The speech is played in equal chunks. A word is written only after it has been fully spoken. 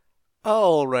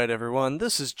Alright everyone,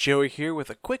 this is Joey here with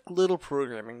a quick little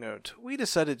programming note. We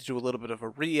decided to do a little bit of a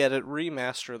re-edit,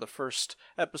 remaster of the first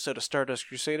episode of Stardust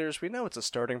Crusaders. We know it's a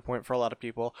starting point for a lot of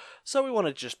people, so we want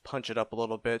to just punch it up a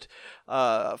little bit.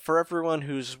 For everyone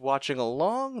who's watching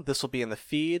along, this will be in the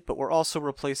feed, but we're also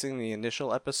replacing the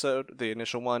initial episode, the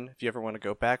initial one, if you ever want to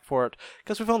go back for it,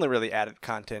 because we've only really added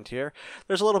content here.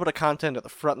 There's a little bit of content at the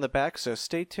front and the back, so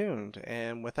stay tuned.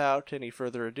 And without any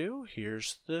further ado,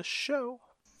 here's the show.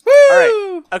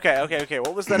 Woo! Alright, okay.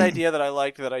 What was that idea that I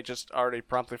liked that I just already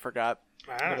promptly forgot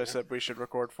that I said we should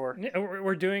record for? Yeah,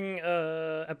 we're doing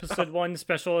episode 1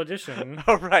 special edition.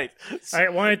 Oh, right. I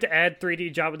wanted to add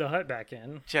 3D Jabba the Hutt back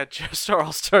in. Yeah, Joestar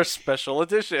All-Star Special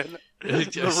Edition. The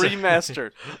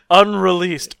remastered,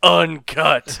 unreleased,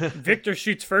 uncut. Victor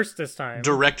shoots first this time.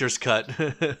 Director's cut.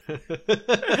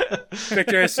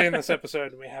 Victor has seen this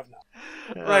episode, and we have not.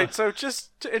 Right, so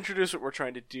just to introduce what we're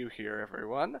trying to do here,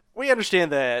 everyone. We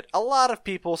understand that a lot of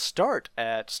people start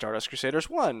at Stardust Crusaders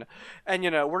 1. And,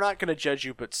 we're not going to judge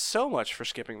you but so much for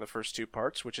skipping the first 2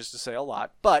 parts, which is to say a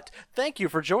lot. But thank you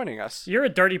for joining us. You're a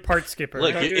dirty part skipper.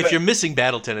 Look, if you're missing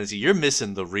Battle Tendency, you're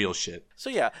missing the real shit.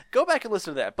 So yeah, go back and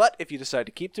listen to that. But if you decide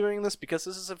to keep doing this, because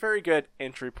this is a very good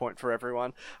entry point for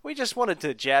everyone, we just wanted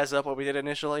to jazz up what we did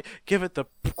initially, give it the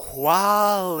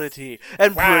quality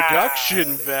and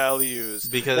production values.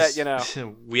 Because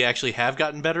that, we actually have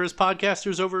gotten better as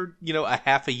podcasters over, a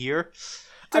half a year.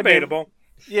 Debatable.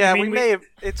 Yeah, we may have.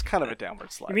 It's kind of a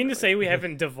downward slide. You mean to say we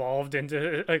haven't devolved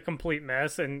into a complete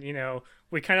mess and,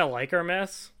 we kind of like our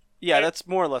mess? Yeah, that's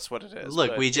more or less what it is.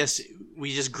 Look, we just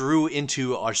grew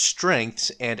into our strengths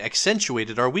and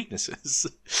accentuated our weaknesses.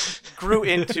 Grew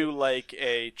into like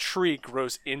a tree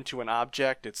grows into an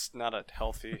object. It's not a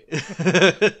healthy.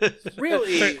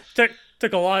 Really?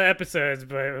 Took a lot of episodes,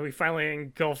 but we finally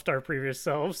engulfed our previous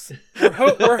selves.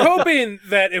 We're hoping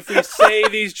that if we say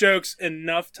these jokes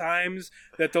enough times,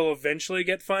 that they'll eventually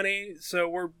get funny. So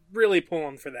we're really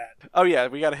pulling for that. Oh yeah,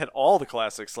 we got to hit all the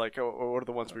classics. Like, what are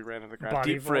the ones we ran into the ground?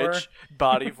 Body Deep Vor. Fridge,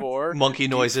 Body Vor, Monkey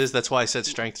noises. That's why I said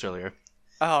strengths earlier.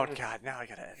 Oh god, now I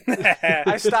gotta edit.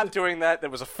 I stopped doing that. That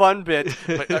was a fun bit.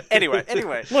 But anyway.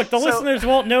 Look, the listeners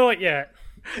won't know it yet.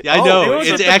 Yeah, I know. it was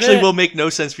It a actually bit. will make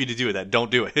no sense for you to do that. Don't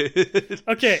do it.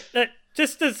 Okay,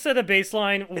 just to set a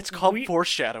baseline, it's called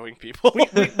foreshadowing, people.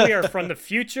 we are from the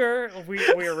future. We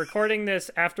are recording this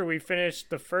after we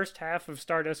finished the first half of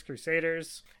Stardust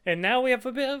Crusaders, and now we have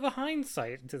a bit of a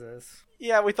hindsight to this.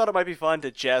 Yeah, we thought it might be fun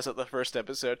to jazz up the first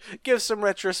episode, give some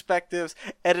retrospectives,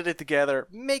 edit it together,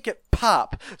 make it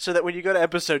pop, so that when you go to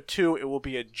episode 2, it will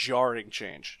be a jarring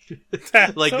change.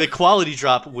 The quality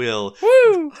drop will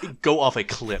go off a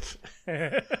cliff.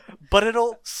 But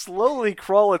it'll slowly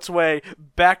crawl its way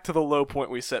back to the low point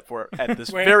we set for it at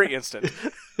this very instant.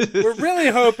 We're really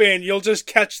hoping you'll just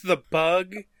catch the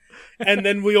bug, and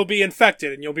then we'll be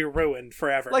infected, and you'll be ruined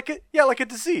forever. Like a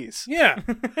disease. Yeah.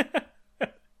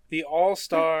 The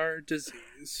all-star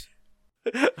disease.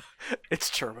 It's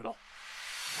terminal.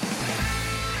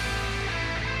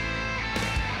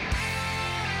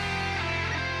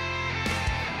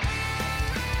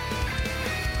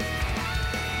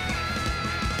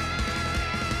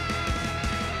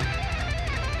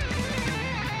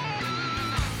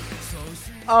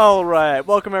 All right,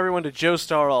 welcome everyone to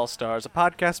Joestar All-Stars, a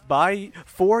podcast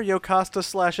for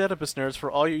Yocasta/Oedipus nerds for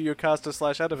all you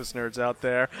Yocasta/Oedipus nerds out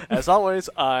there. As always,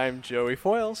 I'm Joey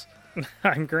Foyles.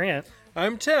 I'm Grant.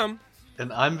 I'm Tim.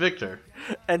 And I'm Victor.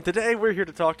 And today we're here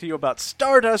to talk to you about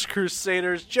Stardust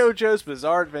Crusaders, JoJo's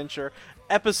Bizarre Adventure,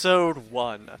 Episode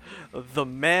 1, The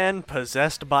Man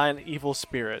Possessed by an Evil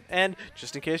Spirit. And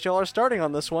just in case y'all are starting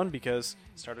on this one, because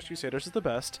Stardust Crusaders is the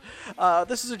best,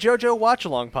 this is a JoJo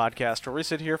watch-along podcast where we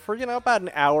sit here for, about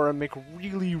an hour and make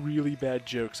really, really bad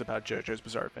jokes about JoJo's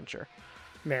Bizarre Adventure.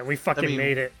 Man, we fucking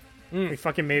made it. We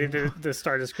fucking made it to the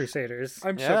Stardust Crusaders.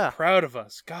 I'm so proud of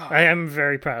us. God. I am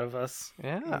very proud of us.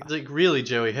 Yeah. Really,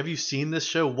 Joey, have you seen this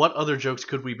show? What other jokes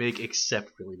could we make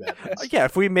except really bad ones? Yeah,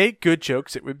 if we made good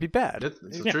jokes, it would be bad. That's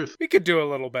the truth. We could do a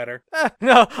little better.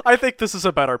 No, I think this is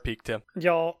about our peak, Tim.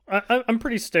 Y'all, I'm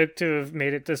pretty stoked to have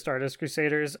made it to Stardust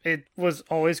Crusaders. It was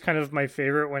always kind of my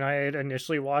favorite when I had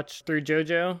initially watched through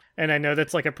JoJo, and I know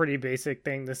that's like a pretty basic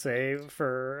thing to say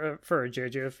for a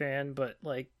JoJo fan, but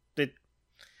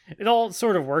it all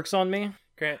sort of works on me.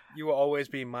 Grant, you will always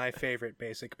be my favorite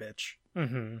basic bitch.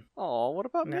 Mm-hmm. Oh, what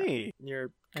about me?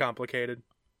 You're complicated.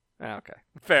 Okay.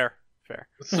 Fair.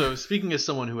 So, speaking as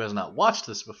someone who has not watched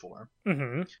this before,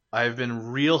 I've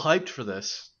been real hyped for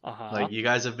this. Uh-huh. Like, you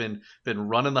guys have been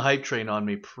running the hype train on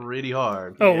me pretty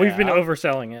hard. Oh, we've been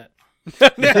overselling it.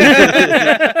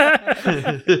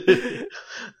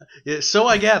 Yeah, so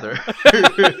I gather.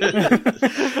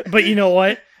 But you know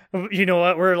what?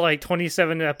 We're like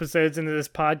 27 episodes into this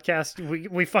podcast.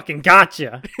 We fucking got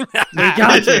you. We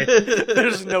got you.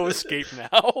 There's no escape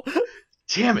now.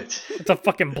 Damn it. It's a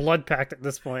fucking blood pact at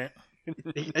this point.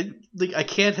 I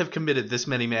can't have committed this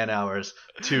many man hours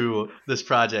to this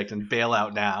project and bail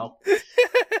out now.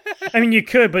 I mean, you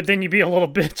could, but then you'd be a little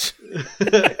bitch.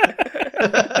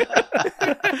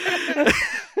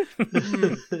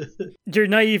 You're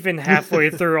not even halfway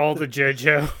through all the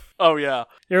JoJo. Oh yeah,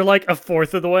 you're like a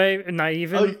fourth of the way, not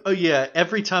even. Oh yeah.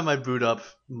 Every time I boot up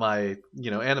my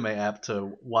anime app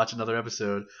to watch another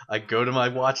episode, I go to my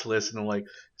watch list and I'm like,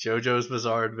 JoJo's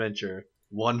Bizarre Adventure,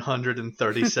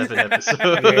 137 episodes.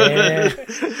 Yeah.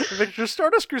 Victor,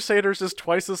 Stardust Crusaders is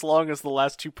twice as long as the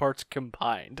last two parts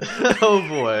combined. Oh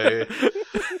boy.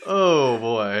 Oh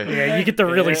boy. Yeah, you get to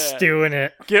really stew in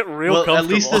it. Get real well,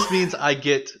 comfortable. At least this means I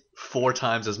get 4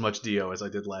 times as much Dio as I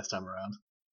did last time around.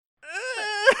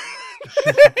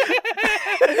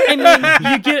 I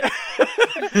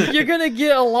mean, you're gonna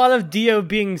get a lot of Dio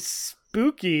being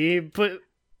spooky, but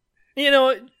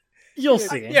you'll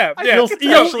see. Yeah, you'll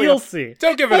see.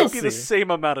 Don't give it Might up. be the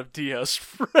same amount of Dio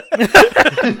spread.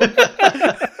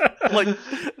 Like,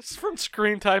 from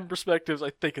screen time perspectives,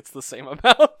 I think it's the same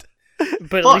amount.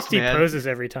 But at least he poses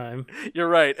every time. You're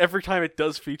right. Every time it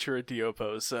does feature a Dio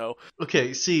pose, so...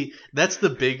 Okay, see, that's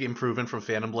the big improvement from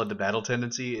Phantom Blood to Battle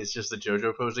Tendency, is just the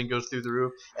JoJo posing goes through the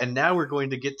roof, and now we're going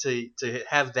to get to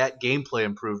have that gameplay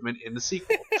improvement in the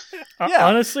sequel. Yeah.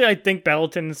 Honestly, I think Battle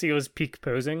Tendency was peak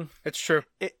posing. It's true.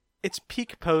 It's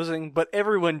peak posing, but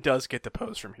everyone does get to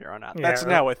pose from here on out. Yeah, That's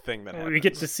now a thing that happens. We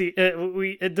get to see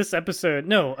this episode.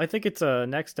 No, I think it's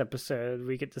next episode.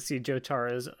 We get to see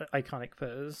Jotara's iconic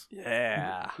pose.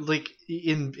 Yeah, like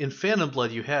in Phantom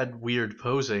Blood, you had weird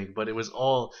posing, but it was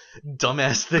all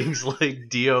dumbass things like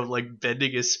Dio like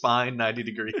bending his spine 90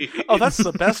 degrees. Oh, that's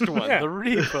the best one. Yeah. The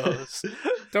repose.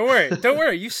 Don't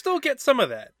worry. You still get some of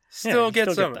that. Still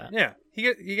get some of that. Yeah,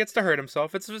 he gets to hurt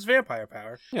himself. It's his vampire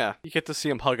power. Yeah, you get to see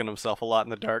him hugging himself a lot in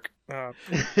the dark.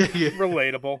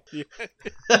 Relatable.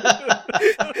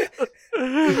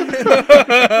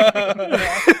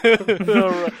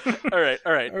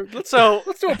 All right. Let's do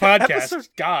a podcast.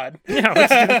 God. Yeah,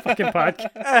 let's do a fucking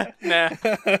podcast. Nah.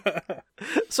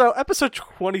 So, episode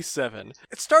 27.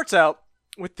 It starts out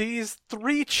with these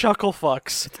 3 chuckle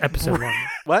fucks. It's episode 1.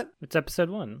 What? It's episode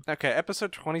 1. Okay,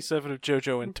 episode 27 of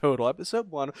JoJo in total. Episode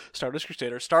 1, Stardust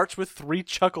Crusader, starts with 3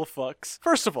 chuckle fucks.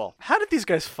 First of all, how did these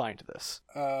guys find this?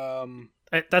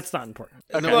 That's not important.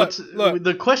 Okay. No, Look.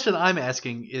 The question I'm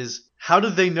asking is, how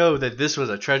did they know that this was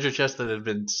a treasure chest that had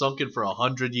been sunken for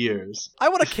 100 years? I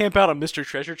want to camp out on Mr.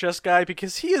 Treasure Chest guy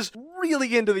because he is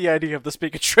really into the idea of this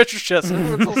being a treasure chest.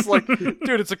 It's just like,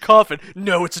 dude, it's a coffin.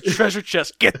 No, it's a treasure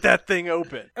chest. Get that thing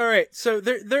open. All right, so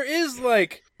there is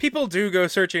like people do go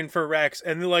searching for Rex,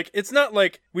 and like it's not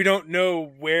like we don't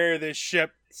know where this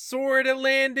ship sort of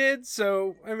landed.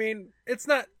 So I mean, it's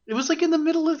not. It was like in the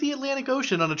middle of the Atlantic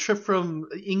Ocean on a trip from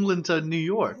England to New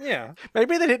York. Yeah,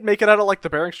 Maybe they didn't make it out of like the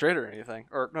Bering Strait or anything.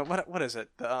 Or no, what is it?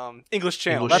 The English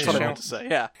Channel. English That's what I Channel. meant to say.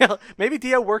 Yeah. Maybe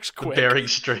Dio works The quick. Bering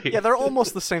Strait. Yeah, they're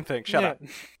almost the same thing. Shut Yeah. up.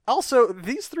 Also,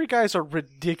 these 3 guys are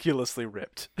ridiculously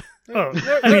ripped. Oh,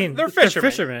 they're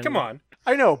fishermen. Come on.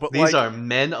 I know, but These like, are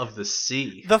men of the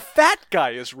sea. the fat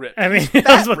guy is ripped. I mean, He's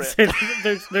I was fat about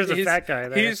to say, there's a He's- fat guy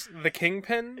there. He's the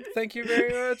kingpin. Thank you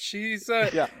very much. He's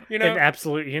Yeah. you an know,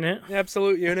 absolute unit.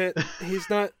 absolute unit. He's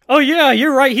not. Oh yeah,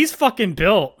 you're right. He's fucking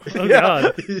built. Oh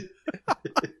god.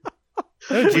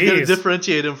 Oh We gotta jeez.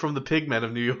 differentiate him from the pigmen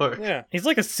of New York. Yeah, He's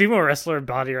like a sumo wrestler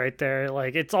body right there.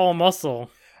 Like it's all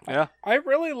muscle. Yeah. I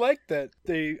really like that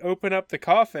they open up the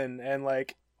coffin and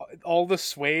like all the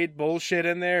suede bullshit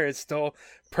in there is still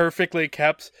perfectly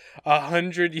kept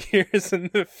 100 years in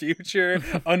the future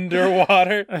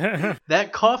underwater.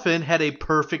 That coffin had a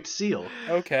perfect seal.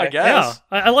 Okay. I Yeah, guess.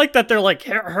 I like that they're like,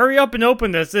 hurry up and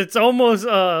open this. It's almost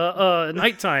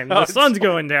nighttime. The sun's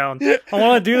going down. I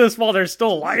want to do this while there's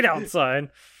still light outside.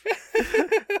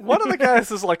 One of the guys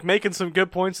is like making some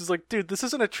good points. He's like, dude, this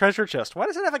isn't a treasure chest. Why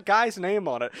does it have a guy's name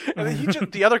on it? And then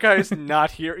the other guy is not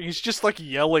here. He's just like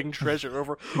yelling treasure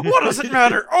over. What does it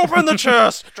matter? Open the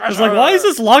chest. I was like, why is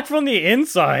this locked from the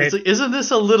inside? It's like, isn't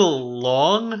this a little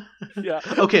long? Yeah.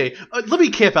 Okay, let me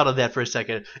camp out on that for a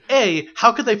second. A,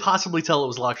 how could they possibly tell it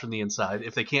was locked from the inside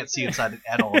if they can't see inside it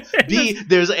at all? B,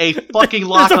 there's a fucking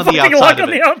lock There's a on the fucking outside lock of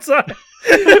on it. the outside.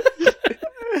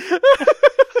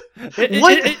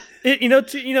 What?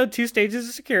 Two stages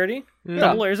of security,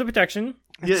 double layers of protection.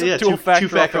 Yeah,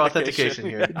 two-factor authentication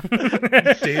here.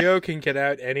 Dio can get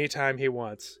out anytime he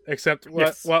wants, except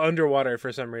Yes. while underwater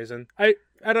for some reason. I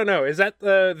don't know. Is that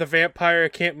the vampire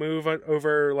can't move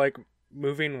over like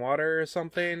moving water or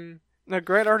something? No,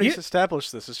 Grant already You-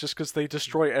 established this. It's just because they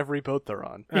destroy every boat they're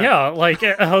on. Yeah, like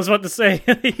I was about to say,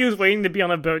 he was waiting to be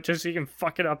on a boat just so he can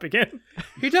fuck it up again.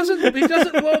 He doesn't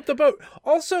blow up the boat.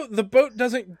 Also, the boat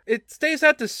doesn't. It stays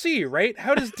out to sea, right?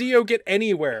 How does Dio get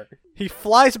anywhere? He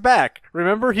flies back.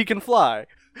 Remember, he can fly.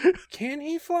 Can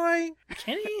he fly?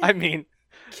 Can he? I mean,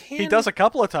 he does a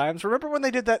couple of times. Remember when they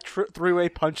did that three-way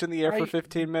punch in the air for I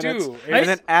 15 minutes? do. And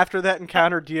then after that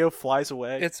encounter, Dio flies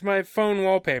away. It's my phone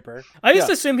wallpaper. I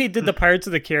just assumed he did the Pirates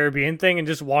of the Caribbean thing and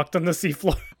just walked on the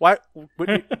seafloor. Why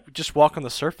wouldn't you just walk on the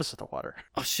surface of the water?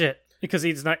 Oh shit! Because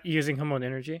he's not using hormone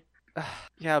energy.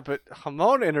 Yeah, but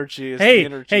hormone energy is the Hey,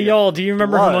 energy. hey, y'all! Do you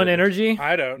remember blood. hormone energy?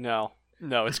 I don't. No,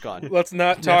 it's gone. Let's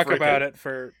not talk Never about again. it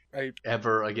for.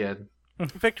 Ever again.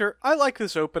 Victor, I like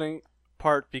this opening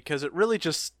part because it really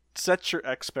just sets your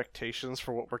expectations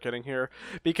for what we're getting here.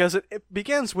 Because it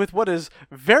begins with what is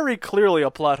very clearly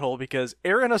a plot hole because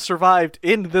Erina survived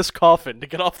in this coffin to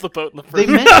get off the boat in the They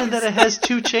first mentioned that it has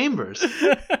 2 chambers.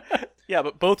 Yeah,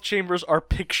 but both chambers are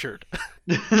pictured.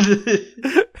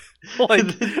 Like,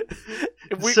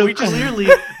 So we just clearly,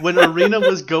 when Arena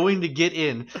was going to get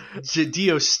in,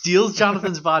 Dio steals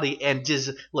Jonathan's body and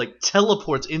just like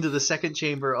teleports into the second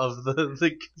chamber of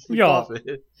the Y'all.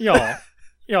 coffin.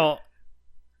 Y'all.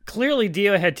 Clearly,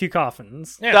 Dio had 2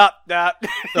 coffins. Stop.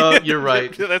 Oh, you're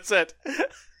right. That's it.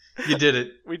 You did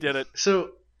it. We did it.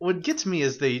 So what gets me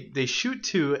is they shoot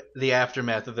to the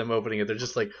aftermath of them opening it. They're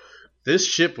just like, this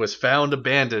ship was found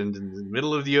abandoned in the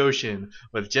middle of the ocean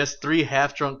with just 3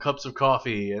 half-drunk cups of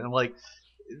coffee. And I'm like,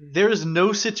 there is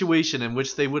no situation in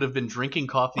which they would have been drinking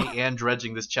coffee and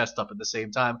dredging this chest up at the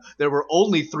same time. There were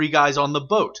only 3 guys on the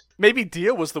boat. Maybe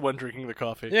Dio was the one drinking the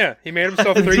coffee. Yeah, he made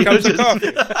himself 3 cups of coffee.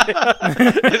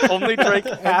 And only drank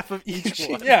half of each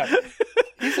one. Yeah,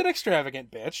 he's an extravagant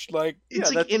bitch. Like,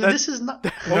 It's Yeah, like, and this is not.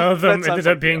 None of them that sounds ended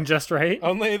up like being Dio. just right.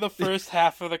 only the first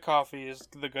half of the coffee is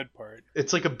the good part.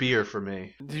 It's like a beer for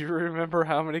me. Do you remember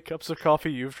how many cups of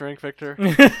coffee you've drank, Victor?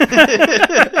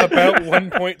 About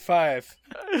 1.5.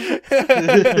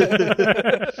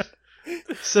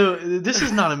 So this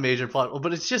is not a major plot hole,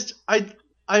 but it's just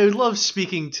I love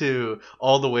speaking to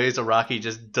all the ways Araki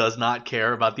just does not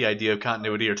care about the idea of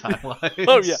continuity or timelines.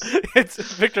 Oh yeah, it's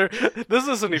Victor. This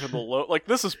isn't even the low. Like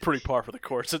this is pretty par for the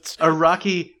course. It's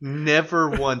Araki never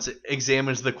once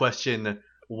examines the question,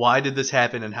 why did this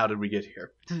happen and how did we get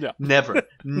here? no. Never. No,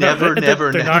 Never, they're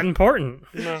never, not never. important.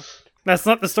 No. That's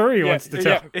not the story he Yeah, wants to yeah.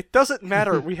 tell. It doesn't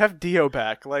matter. We have Dio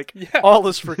back. Like Yeah. all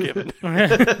is forgiven.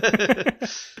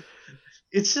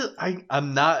 It's just,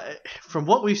 I'm not, from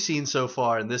what we've seen so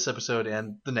far in this episode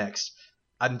and the next,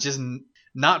 I'm just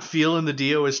not feeling the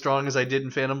Dio as strong as I did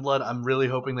in Phantom Blood. I'm really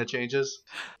hoping that changes.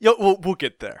 Yo, we'll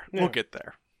get there. Yeah. We'll get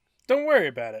there. Don't worry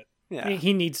about it. Yeah.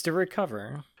 He needs to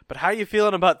recover. But how you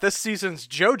feeling about this season's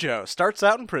JoJo? Starts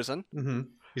out in prison. Mm-hmm.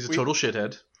 He's a We- total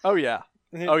shithead. Oh yeah.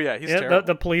 Oh yeah. He's Yeah, terrible.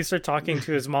 the police are talking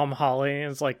to his mom Holly,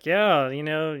 and it's like, yeah, you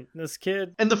know, this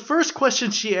kid. And the first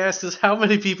question she asks is, how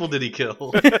many people did he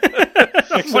kill?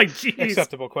 I'm like, jeez,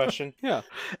 Acceptable question. yeah.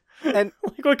 And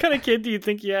like, what kind of kid do you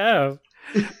think you have?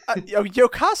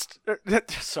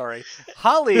 sorry,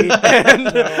 Holly and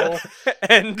No.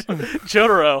 and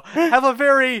Jotaro have a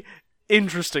very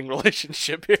interesting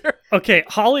relationship here. Okay,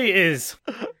 Holly is,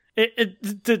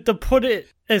 to put it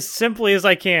as simply as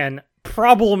I can,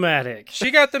 problematic. She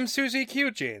got them Susie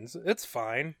Q jeans. It's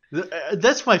fine.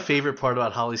 That's my favorite part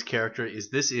about Holly's character is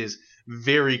this is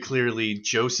very clearly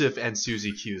Joseph and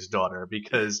Susie Q's daughter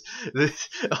because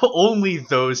only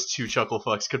those 2 chuckle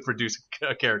fucks could produce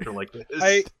a character like this.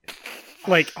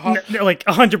 Like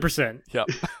 100%. Yep.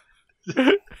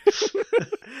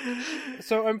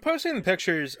 So I'm posting the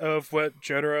pictures of what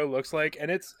Jotaro looks like,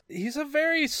 and he's a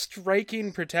very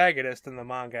striking protagonist in the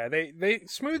manga. They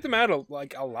smooth him out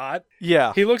a lot.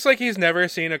 Yeah. He looks like he's never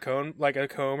seen a comb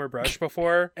or brush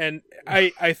before, and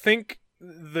I think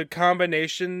the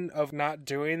combination of not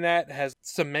doing that has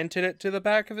cemented it to the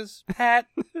back of his hat.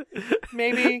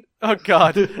 Maybe. Oh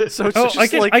God. So it's Oh,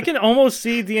 just like I can almost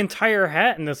see the entire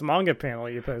hat in this manga panel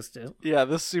you posted. yeah.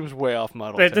 This seems way off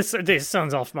model. This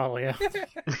sounds off model, yeah.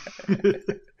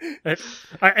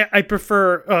 I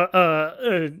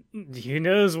prefer he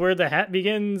knows where the hat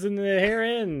begins and the hair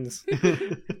ends.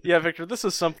 Yeah, Victor, this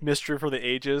is some mystery for the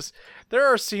ages. There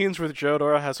are scenes where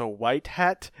Jotaro has a white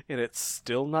hat, and it's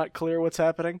still not clear what's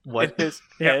happening. What? In his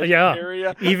Yeah, head yeah.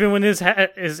 area. Even when his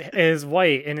hat is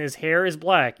white and his hair is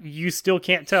black, you still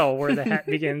can't tell where the hat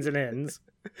begins and ends.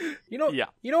 Yeah.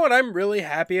 You know what I'm really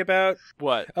happy about?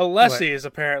 What? Alessi is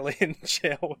apparently in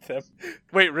jail with him.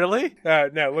 Wait, really?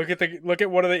 No, look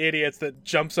at one of the idiots that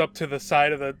jumps up to the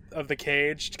side of the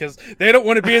cage because they don't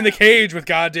want to be in the cage with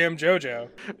goddamn JoJo.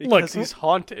 Because he's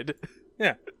haunted.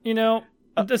 Yeah. You know,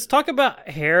 let's talk about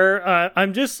hair.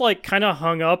 I'm just like kind of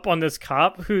hung up on this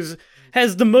cop who's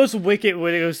has the most wicked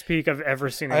widow's peak I've ever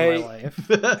seen in my life.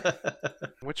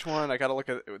 Which one? I gotta look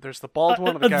at. There's the bald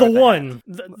one. Or The the guy with one.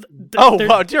 Oh,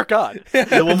 wow, dear God.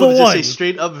 The one The with just a one.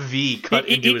 straight up V cut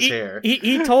into his hair.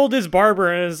 He told his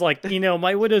barber and was like,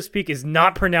 my widow's peak is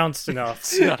not pronounced enough.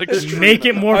 Not extreme Make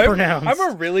it more I'm pronounced.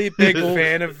 a really big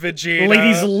fan of Vegeta.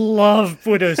 Ladies love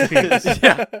widow's peaks.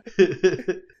 Yeah.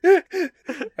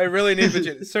 I really need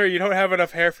Vegeta. Sir, you don't have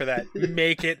enough hair for that.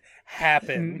 Make it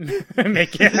happen.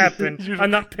 Make it happen.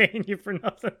 I'm not paying you for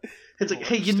nothing. It's like,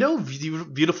 hey,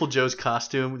 Beautiful Joe's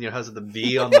costume, has the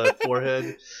V on the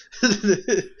forehead.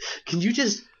 Can you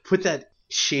just put that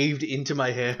shaved into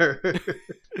my hair?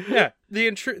 Yeah,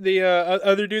 the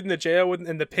other dude in the jail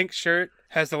in the pink shirt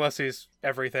has the Alessi's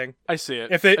everything. I see it.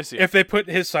 If they put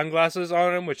his sunglasses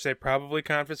on him, which they probably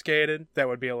confiscated, that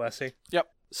would be Alessi. Yep.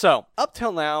 So, up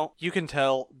till now, you can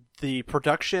tell the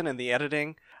production and the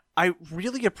editing. I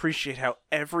really appreciate how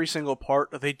every single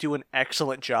part they do an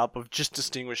excellent job of just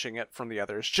distinguishing it from the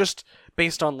others. Just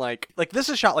based on like this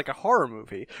is shot like a horror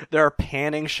movie. There are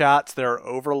panning shots, there are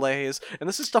overlays, and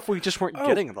this is stuff we just weren't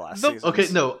getting in the last season. Okay,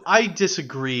 no, I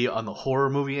disagree on the horror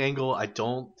movie angle. I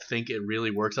don't think it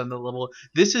really works on that level.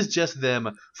 This is just them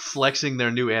flexing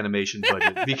their new animation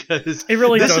budget because It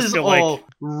really this does is feel all like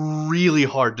really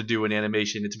hard to do in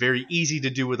animation. It's very easy to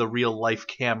do with a real life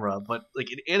camera, but like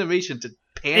in animation to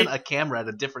pan a camera at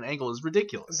a different angle is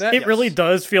ridiculous. It really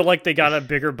does feel like they got a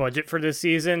bigger budget for this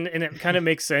season, and it kind of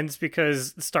makes sense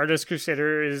because Stardust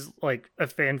Crusader is like a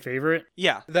fan favorite.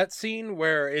 Yeah. That scene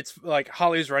where it's like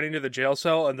Holly's running to the jail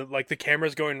cell and the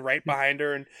camera's going right behind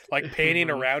her and like panning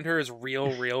around her is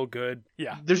real good.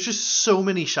 Yeah. There's just so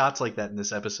many shots like that in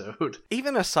this episode.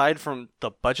 Even aside from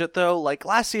the budget, though, like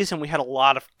last season we had a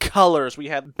lot of colors. We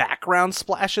had background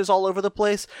splashes all over the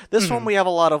place. This one we have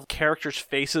a lot of characters'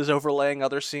 faces overlaying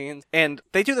other scenes. And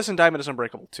they do this in Diamond is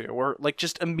Unbreakable, too, where like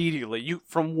just immediately,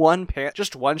 from one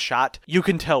just one shot, you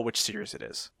can tell which series it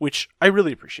is, which I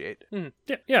really appreciate.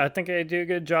 Yeah, I think they do a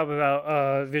good job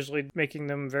about visually making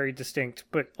them very distinct,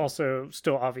 but also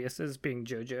still obvious as being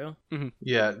JoJo.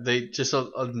 Yeah, they just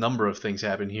a number of things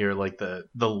happen here. Like the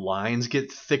lines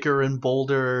get thicker and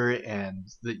bolder, and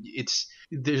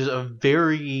there's a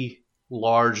very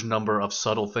large number of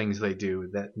subtle things they do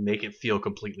that make it feel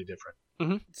completely different.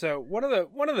 So one of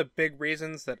the big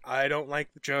reasons that I don't like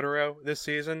Jotaro this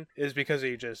season is because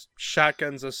he just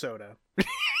shotguns a soda.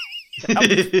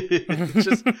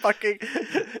 Just fucking.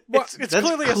 It's That's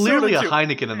clearly clearly a a soda, too.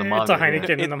 Heineken in the manga. It's a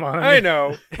Heineken in the manga. I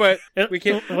know, but we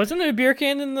can't. Wasn't it a beer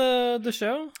can in the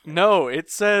show? No, it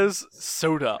says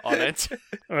soda on it.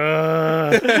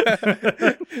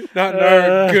 Not in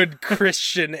our good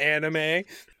Christian anime.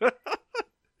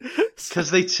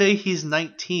 Because they say he's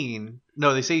 19.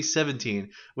 No, they say he's 17,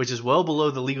 which is well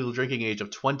below the legal drinking age of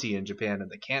 20 in Japan,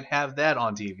 and they can't have that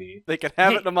on TV. They can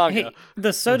have it in the manga. Hey,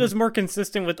 the soda's more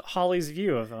consistent with Holly's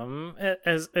view of him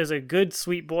as a good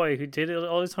sweet boy who did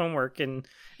all his homework and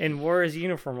wore his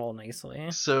uniform all nicely.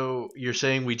 So you're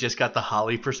saying we just got the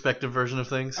Holly perspective version of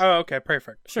things? Oh, okay,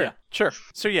 perfect. Sure. Yeah, sure.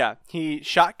 So yeah, he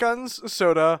shotguns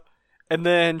soda and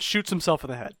then shoots himself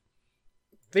in the head.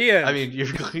 The end. I mean,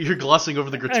 you're glossing over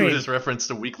the gratuitous reference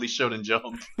to Weekly Shonen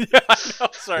Jump. Yeah, I know.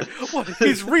 Sorry. Well,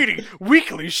 he's reading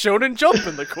Weekly Shonen Jump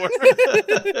in the corner.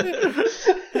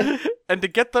 And to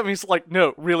get them, he's like,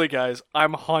 no, really, guys,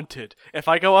 I'm haunted. If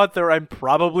I go out there, I'm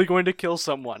probably going to kill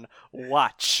someone.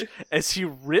 Watch. As he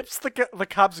rips the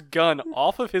cop's gun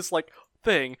off of his,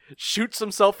 thing, shoots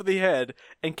himself in the head,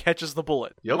 and catches the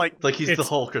bullet. Yep, like he's the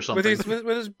Hulk or something. with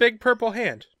his big purple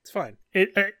hand. It's fine.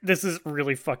 This is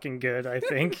really fucking good, I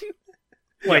think.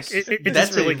 It That's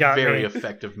just really a got very me.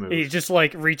 effective move. He just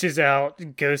reaches out,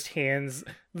 ghost hands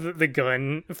the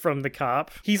gun from the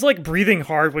cop. He's breathing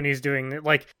hard when he's doing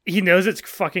it. He knows it's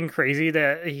fucking crazy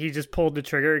that he just pulled the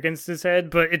trigger against his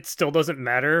head, but it still doesn't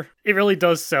matter. It really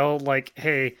does sell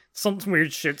hey, some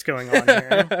weird shit's going on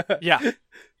here. Yeah.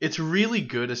 It's really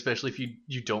good, especially if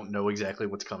you don't know exactly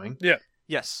what's coming. Yeah.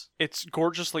 Yes. It's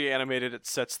gorgeously animated. It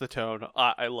sets the tone.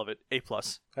 I love it. A+. All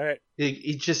right.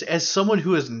 It just, as someone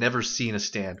who has never seen a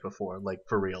stand before,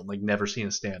 for real, never seen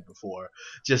a stand before,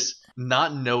 just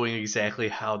not knowing exactly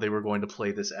how they were going to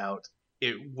play this out,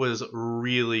 it was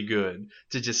really good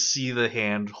to just see the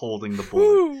hand holding the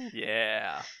bullet.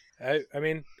 Yeah. I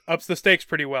mean, ups the stakes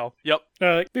pretty well. Yep.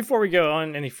 Before we go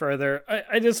on any further,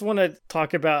 I just want to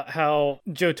talk about how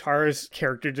Jotaro's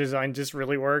character design just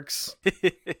really works.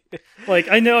 Like,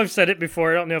 I know I've said it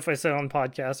before. I don't know if I said it on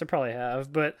podcast. I probably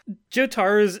have. But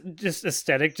Jotaro's just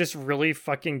aesthetic just really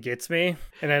fucking gets me.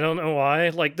 And I don't know why.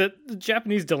 Like, the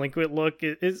Japanese delinquent look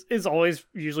is always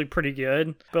usually pretty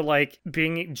good. But, like,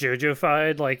 being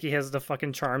JoJo-fied, like, he has the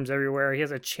fucking charms everywhere. He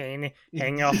has a chain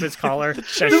hanging off his collar. That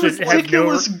should have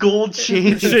ridiculous gold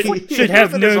chain. should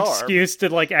have in his no arm. excuse to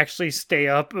like actually stay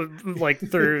up like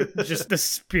through just the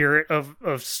spirit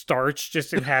of starch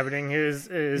just inhabiting his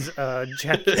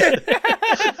jacket.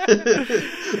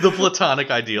 The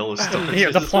platonic ideal of starch.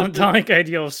 Yeah, the platonic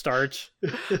ideal of starch.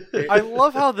 I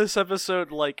love how this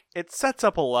episode, like, it sets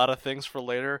up a lot of things for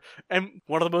later, and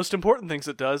one of the most important things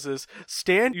it does is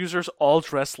stand users all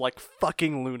dress like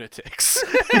fucking lunatics.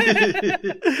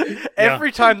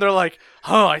 Every time they're like,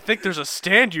 oh, I think there's a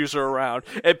stand user around,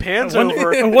 it pans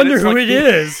over. I and wonder it's who like- it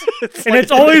is. And like-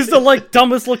 it's always the like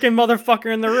dumbest looking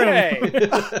motherfucker in the room. Hey,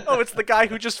 Oh, it's the guy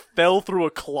who just fell through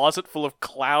a closet full of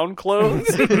clown clothes.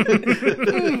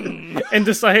 And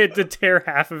decided to tear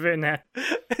half of it in half.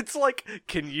 It's like,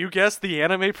 can you guess the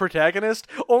anime protagonist?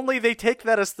 Only they take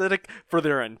that aesthetic for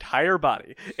their entire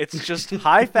body. It's just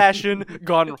high fashion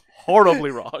gone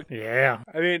horribly wrong. Yeah.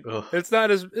 I mean, Ugh. it's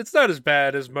not as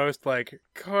bad as most like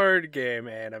card game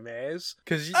animes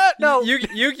because no.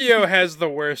 Yu-Gi-Oh has the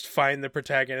worst find the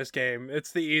protagonist game.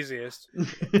 It's the easiest.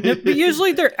 But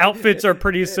usually their outfits are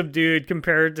pretty subdued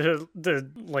compared to the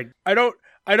like I don't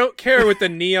care with the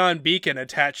neon beacon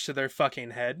attached to their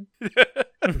fucking head.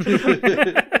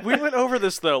 We went over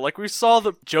this though. Like, we saw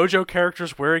the JoJo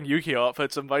characters wearing Yu-Gi-Oh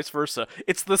outfits and vice versa.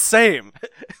 It's the same.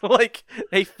 Like,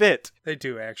 they fit. They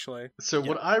do actually. So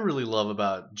what I really love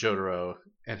about Jotaro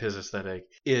and his aesthetic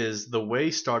is the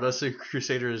way Stardust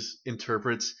Crusaders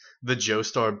interprets the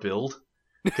Joestar build,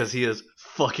 because he is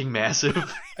fucking massive.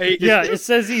 yeah, it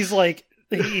says he's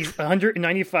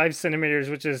 195 centimeters,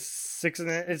 which is 6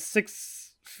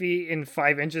 feet and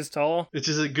 5 inches tall. Which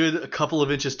is a couple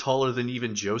of inches taller than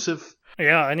even Joseph.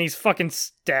 Yeah, and he's fucking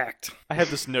stacked. I have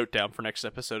this note down for next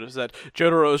episode, is that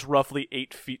Jotaro is roughly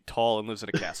 8 feet tall and lives in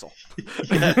a castle.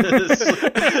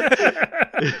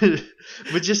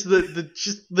 But just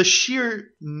the sheer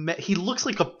he looks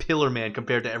like a pillar man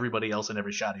compared to everybody else in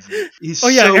every shot he's in. He's Oh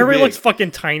yeah, so everybody big. looks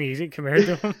fucking tiny compared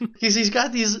to him. He's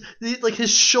got these like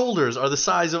his shoulders are the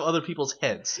size of other people's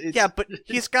heads. It's, Yeah, but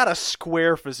he's got a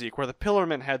square physique, where the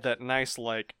Pillarman had that nice,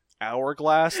 like,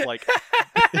 hourglass, like,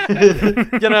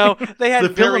 you know, they had the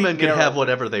very Pillarmen could narrow- have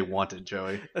whatever they wanted,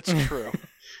 Joey. That's true.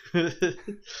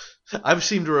 I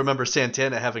seem to remember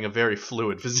Santana having a very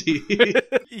fluid physique.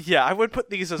 Yeah, I would put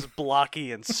these as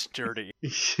blocky and sturdy.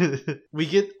 We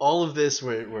get all of this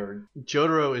where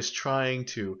Jotaro is trying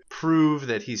to prove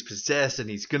that he's possessed and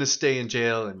he's gonna stay in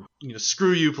jail, and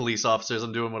screw you police officers,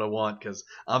 I'm doing what I want because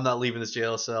I'm not leaving this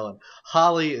jail cell. And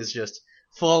Holly is just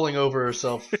falling over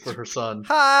herself for her son.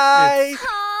 Hi!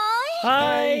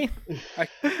 Hi.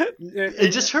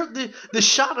 It just hurt the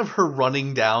shot of her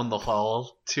running down the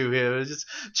hall to him. It's just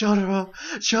Jotaro,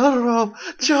 Jotaro,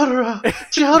 Jotaro,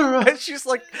 Jotaro. And she's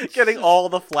like getting all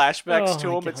the flashbacks Oh to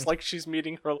my him. It's God. like she's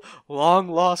meeting her long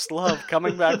lost love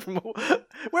coming back from.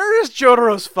 Where is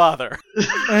Jotaro's father?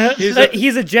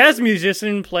 He's a jazz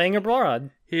musician playing abroad.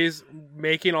 He's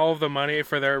making all of the money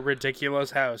for their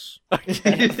ridiculous house.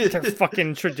 Their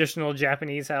fucking traditional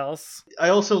Japanese house. I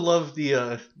also love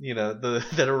that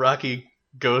Araki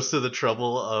goes to the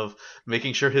trouble of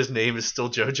making sure his name is still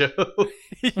JoJo.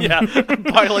 Yeah,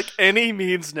 by like any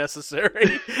means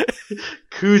necessary.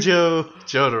 Kujo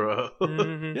Jotaro.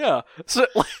 Mhm. Yeah. So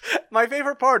like, my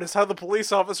favorite part is how the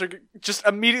police officer just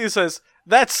immediately says,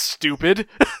 "That's stupid,"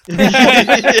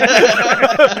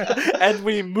 and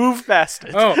we move past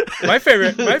it. Oh, my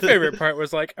favorite part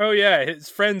was like, oh yeah, his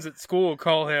friends at school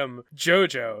call him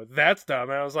Jojo. That's dumb.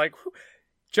 And I was like,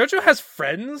 Jojo has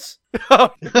friends?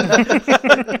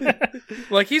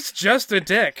 Like, he's just a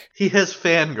dick. He has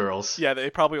fangirls. Yeah, they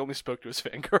probably only spoke to his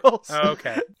fangirls. Oh,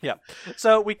 okay. Yeah.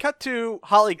 So we cut to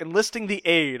Holly enlisting the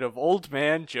aid of old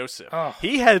man Joseph. Oh.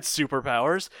 He had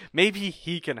superpowers. Maybe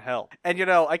he can help. And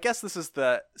I guess this is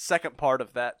the second part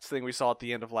of that thing we saw at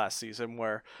the end of last season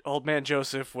where old man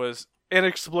Joseph was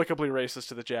inexplicably racist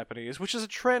to the Japanese, which is a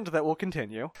trend that will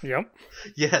continue. Yep.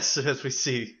 Yes, as we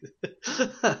see.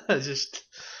 Just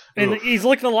And Oof. he's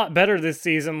looking a lot better this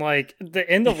season. Like, the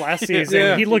end of last season,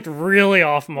 Yeah. he looked really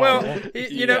off model. Well,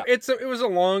 you know, it was a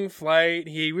long flight.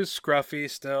 He was scruffy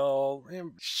still.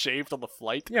 Shaved on the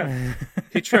flight. Yeah,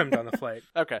 he trimmed on the flight.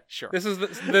 Okay, sure. This is the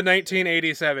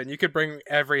 1987. You could bring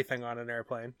everything on an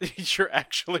airplane.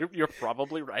 You're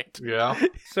probably right. Yeah.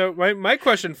 So my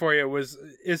question for you was: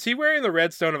 is he wearing the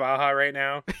Redstone of Aha right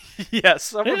now?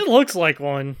 Yes. It looks like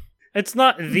one. It's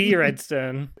not the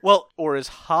Redstone. Well, or is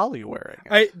Holly wearing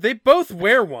it? They both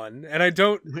wear one, and I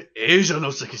don't. Asia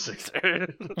no 66.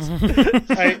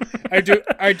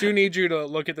 I do need you to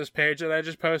look at this page that I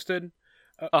just posted.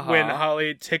 When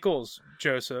Holly tickles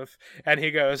Joseph, and he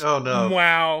goes, Oh, no.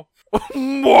 Wow.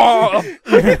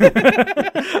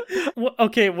 Well,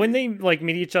 okay, when they like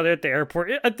meet each other at the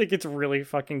airport, I think it's really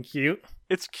fucking cute.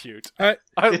 It's cute.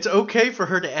 It's okay for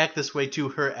her to act this way to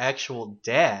her actual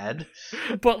dad.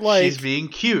 But like, She's being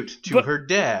cute to but- her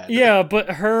dad. yeah, but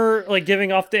her like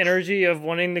giving off the energy of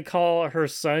wanting to call her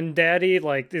son daddy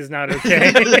like is not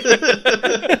okay.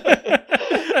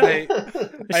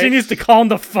 She needs to calm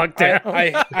the fuck down.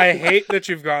 I hate that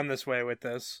you've gone this way with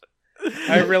this.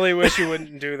 I really wish you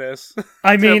wouldn't do this.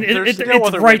 I mean, There's no it's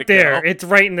other way to right there. go. It's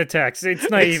right in the text. It's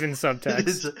not even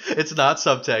subtext. It's not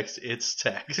subtext, it's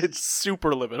text. It's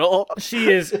super liminal.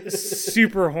 She is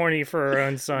super horny for her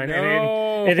own son,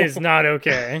 No. and it is not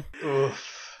okay.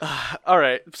 Oof. All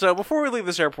right, so before we leave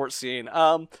this airport scene,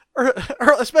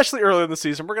 especially early in the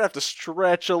season, we're gonna have to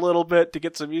stretch a little bit to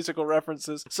get some musical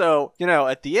references. So,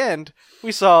 at the end,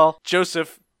 we saw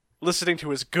Joseph listening to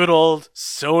his good old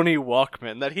Sony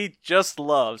Walkman that he just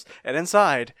loves, and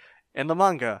inside, in the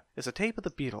manga, is a tape of the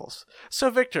Beatles.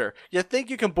 So, Victor, you think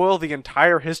you can boil the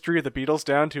entire history of the Beatles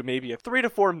down to maybe a 3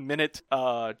 to 4 minute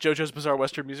JoJo's Bizarre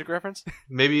Western Music reference?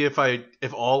 Maybe if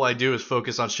all I do is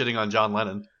focus on shitting on John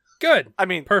Lennon. Good. I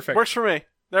mean, Perfect. Works for me.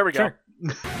 There we go.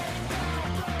 Sure.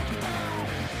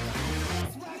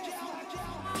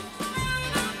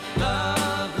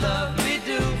 Love me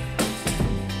do.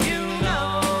 You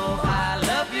know I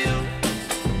love you.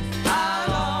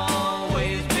 I'll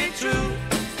always be true.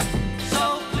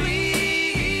 So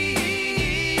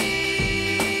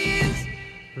please,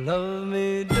 love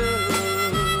me do.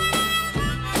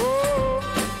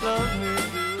 Oh, love me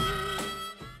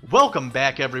do. Welcome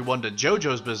back, everyone, to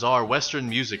JoJo's Bizarre Western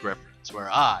Music Reference,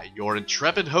 where I, your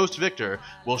intrepid host Victor,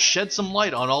 will shed some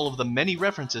light on all of the many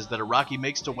references that Araki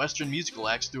makes to Western musical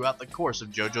acts throughout the course of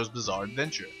JoJo's Bizarre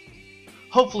Adventure.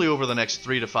 Hopefully over the next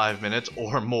 3 to 5 minutes,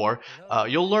 or more,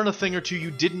 you'll learn a thing or two you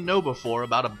didn't know before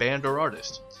about a band or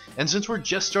artist. And since we're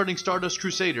just starting Stardust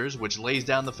Crusaders, which lays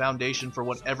down the foundation for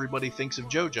what everybody thinks of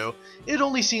JoJo, it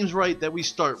only seems right that we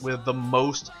start with the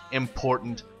most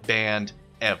important band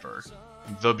ever.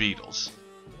 The Beatles.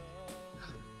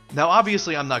 Now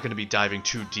obviously I'm not going to be diving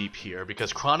too deep here,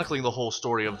 because chronicling the whole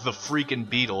story of the freaking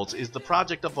Beatles is the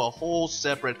project of a whole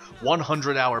separate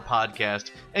 100-hour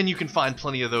podcast, and you can find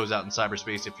plenty of those out in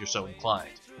cyberspace if you're so inclined.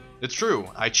 It's true,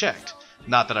 I checked.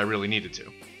 Not that I really needed to.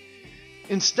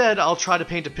 Instead, I'll try to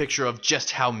paint a picture of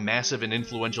just how massive and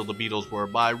influential the Beatles were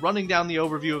by running down the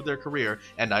overview of their career,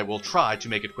 and I will try to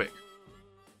make it quick.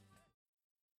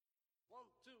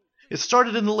 It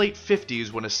started in the late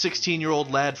 50s when a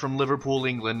 16-year-old lad from Liverpool,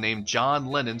 England named John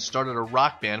Lennon started a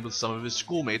rock band with some of his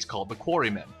schoolmates called the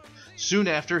Quarrymen. Soon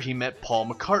after, he met Paul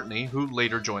McCartney, who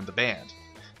later joined the band.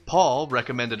 Paul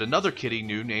recommended another kid he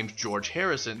knew named George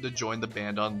Harrison to join the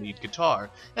band on lead guitar,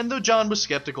 and though John was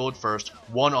skeptical at first,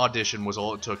 one audition was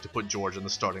all it took to put George in the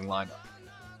starting lineup.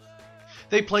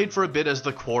 They played for a bit as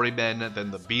the Quarrymen,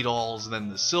 then the Beatles, then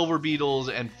the Silver Beatles,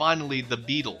 and finally the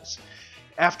Beatles.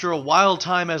 After a wild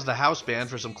time as the house band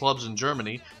for some clubs in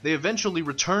Germany, they eventually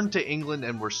returned to England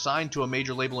and were signed to a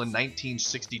major label in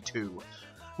 1962.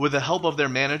 With the help of their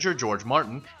manager, George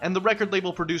Martin, and the record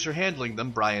label producer handling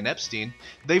them, Brian Epstein,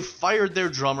 they fired their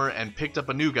drummer and picked up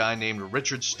a new guy named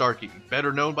Richard Starkey,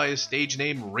 better known by his stage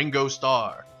name Ringo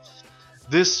Starr.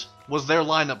 This was their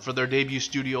lineup for their debut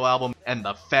studio album, and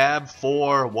the Fab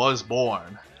Four was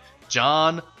born.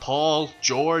 John, Paul,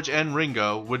 George, and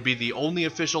Ringo would be the only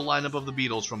official lineup of the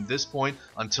Beatles from this point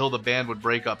until the band would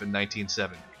break up in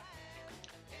 1970.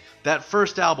 That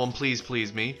first album, Please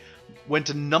Please Me, went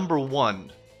to number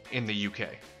 1 in the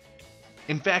UK.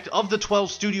 In fact, of the 12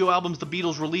 studio albums the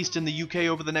Beatles released in the UK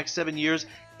over the next 7 years,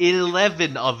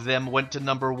 11 of them went to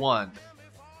number 1.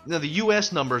 Now, the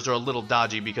US numbers are a little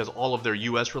dodgy because all of their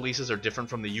US releases are different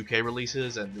from the UK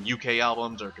releases, and the UK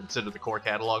albums are considered the core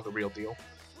catalog, the real deal.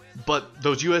 But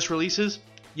those US releases,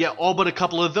 yeah, all but a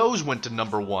couple of those went to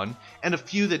number 1, and a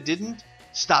few that didn't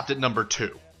stopped at number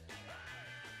 2.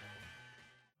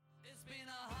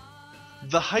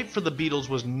 The hype for the Beatles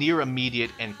was near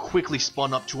immediate and quickly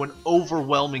spun up to an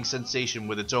overwhelming sensation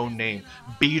with its own name,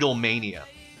 Beatlemania.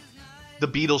 The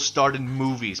Beatles starred in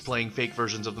movies playing fake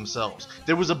versions of themselves.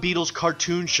 There was a Beatles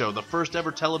cartoon show, the first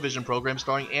ever television program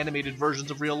starring animated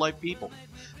versions of real-life people.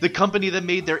 The company that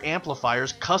made their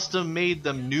amplifiers custom made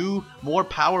them new, more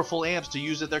powerful amps to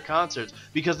use at their concerts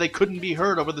because they couldn't be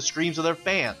heard over the screams of their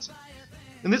fans.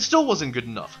 And it still wasn't good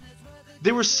enough.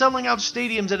 They were selling out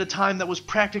stadiums at a time that was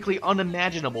practically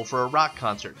unimaginable for a rock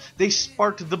concert. They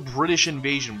sparked the British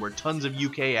invasion, where tons of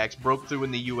UK acts broke through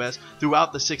in the US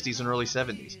throughout the 60s and early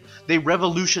 70s. They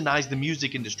revolutionized the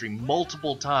music industry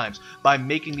multiple times by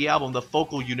making the album the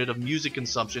focal unit of music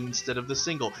consumption instead of the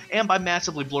single, and by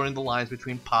massively blurring the lines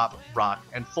between pop, rock,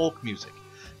 and folk music.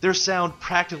 Their sound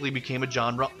practically became a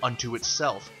genre unto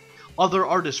itself. Other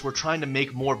artists were trying to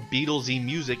make more Beatles-y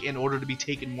music in order to be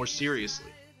taken more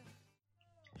seriously.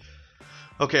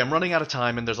 Okay, I'm running out of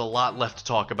time and there's a lot left to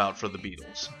talk about for the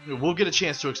Beatles. We'll get a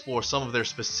chance to explore some of their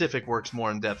specific works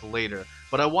more in depth later,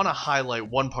 but I want to highlight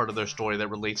one part of their story that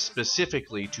relates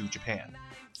specifically to Japan.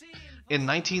 In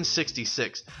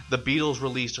 1966, the Beatles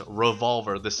released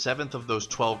Revolver, the 7th of those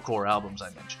 12 core albums I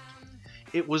mentioned.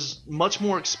 It was much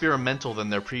more experimental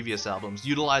than their previous albums,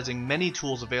 utilizing many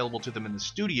tools available to them in the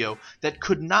studio that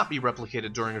could not be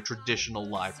replicated during a traditional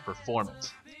live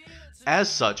performance. As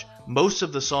such, most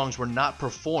of the songs were not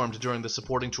performed during the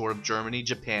supporting tour of Germany,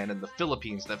 Japan, and the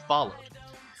Philippines that followed.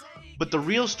 But the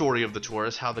real story of the tour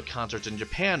is how the concerts in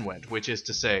Japan went, which is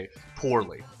to say,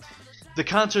 poorly. The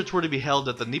concerts were to be held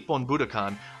at the Nippon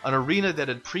Budokan, an arena that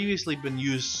had previously been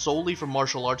used solely for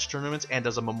martial arts tournaments and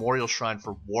as a memorial shrine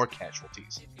for war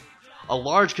casualties. A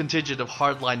large contingent of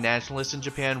hardline nationalists in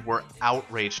Japan were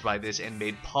outraged by this and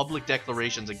made public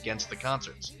declarations against the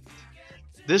concerts.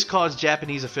 This caused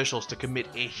Japanese officials to commit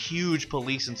a huge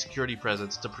police and security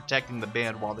presence to protecting the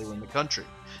band while they were in the country,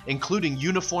 including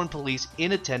uniformed police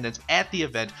in attendance at the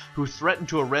event who threatened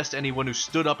to arrest anyone who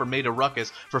stood up or made a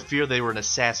ruckus for fear they were an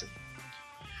assassin.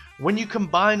 When you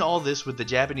combine all this with the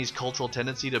Japanese cultural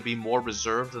tendency to be more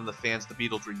reserved than the fans the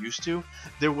Beatles were used to,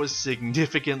 there was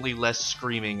significantly less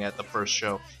screaming at the first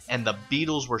show, and the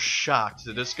Beatles were shocked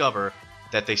to discover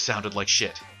that they sounded like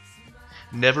shit.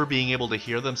 Never being able to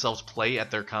hear themselves play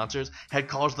at their concerts had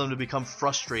caused them to become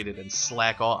frustrated and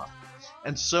slack off.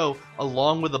 And so,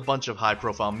 along with a bunch of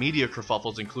high-profile media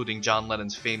kerfuffles including John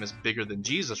Lennon's famous "bigger than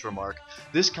Jesus" remark,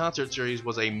 this concert series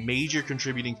was a major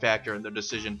contributing factor in their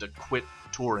decision to quit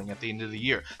touring at the end of the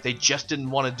year. They just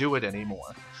didn't want to do it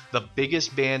anymore. The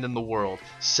biggest band in the world,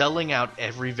 selling out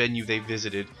every venue they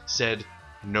visited, said,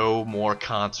 "No more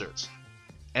concerts."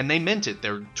 And they meant it.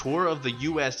 Their tour of the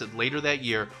US later that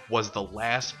year was the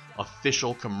last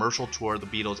official commercial tour the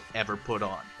Beatles ever put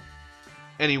on.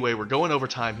 Anyway, we're going over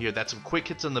time here. That's some quick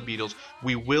hits on the Beatles.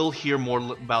 We will hear more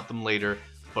about them later,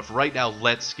 but for right now,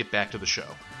 let's get back to the show.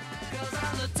 'Cause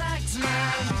I'm the tax man.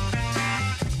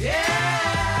 Yeah,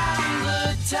 I'm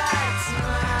the tax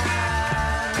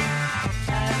man.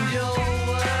 And you're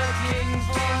working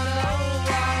for no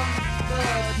one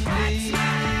but me.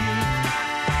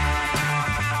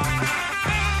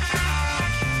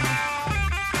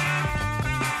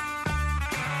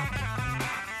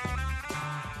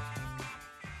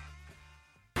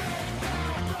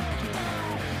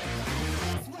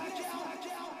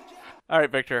 All right,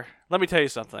 Victor, let me tell you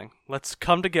something. Let's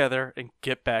come together and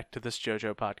get back to this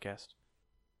JoJo podcast.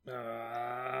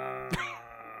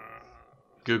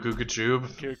 Goo goo gajoob.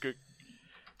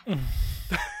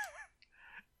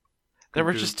 There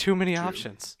were just too many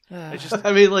options. I just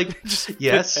I mean, like, just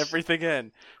yes, fit everything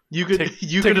in. you could Take-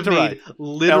 you take could it have to made ride.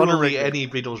 literally Eleanor Rigby. any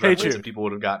Beatles Hey, reference Jude. and people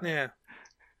would have gotten it. Yeah.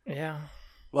 Yeah.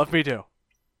 Love me do.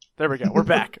 There we go. We're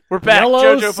back. We're back.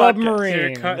 Yellow JoJo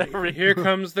Submarine. Here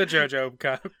comes the JoJo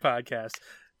podcast.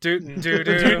 Do do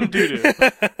Doo-doo, do.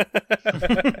 podcast.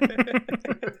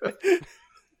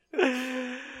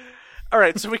 All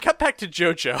right, so we cut back to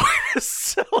JoJo. His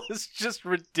cell is just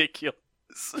ridiculous.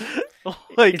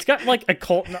 Like It's got like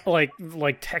occult like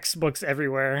textbooks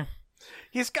everywhere.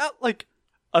 he's got like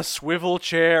a swivel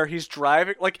chair. He's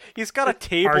driving like he's got a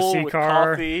table RC with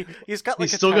car. coffee. He's got like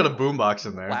He's still got a tiny boombox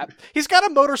in there. lap. He's got a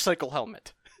motorcycle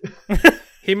helmet.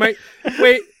 He might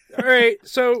wait. All right,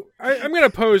 so I'm going to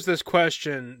pose this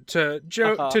question to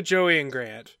to Joey and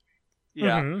Grant.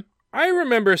 Yeah. Mhm. I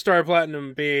remember Star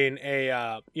Platinum being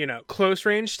a close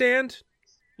range stand.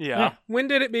 Yeah. When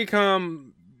did it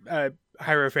become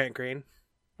Hierophant Green?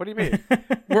 What do you mean?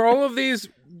 Were all of these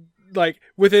like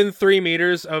within 3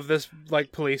 meters of this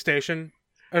like police station?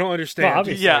 I don't understand. Well,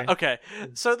 obviously. Yeah, okay.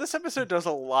 So this episode does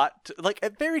a lot,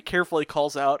 it very carefully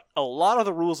calls out a lot of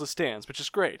the rules of stands, which is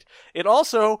great. It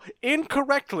also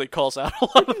incorrectly calls out a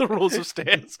lot of the rules of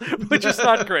stands, which is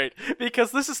not great,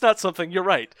 because this is not something, you're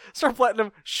right, Star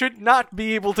Platinum should not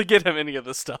be able to get him any of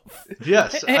this stuff.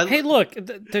 Yes. Hey, look,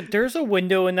 there's a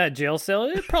window in that jail cell.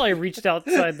 It probably reached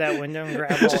outside that window and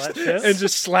grabbed all that shit. And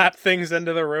just slap things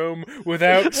into the room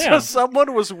without. Yeah. So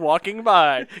someone was walking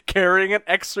by carrying an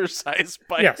exercise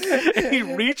bike, Yes. and he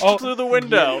reached through the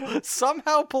window,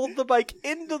 somehow pulled the bike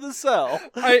into the cell.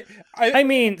 I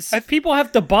mean, people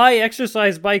have to buy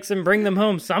exercise bikes and bring them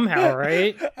home somehow,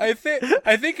 right? I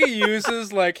think he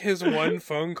uses like his one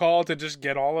phone call to just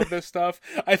get all of this stuff.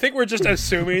 I think we're just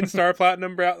assuming Star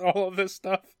Platinum brought all of this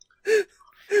stuff.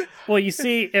 Well, you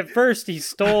see, at first he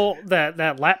stole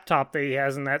that laptop that he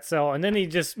has in that cell, and then he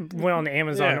just went on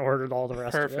Amazon and ordered all the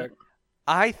rest of Perfect. it.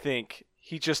 I think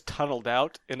he just tunneled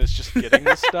out and is just getting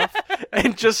this stuff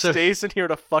and just stays in here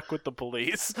to fuck with the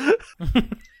police.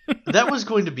 That was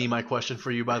going to be my question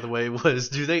for you, by the way, was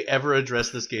do they ever address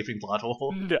this gaping plot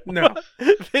hole? No.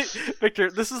 Victor,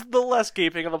 this is the less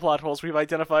gaping of the plot holes we've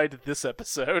identified this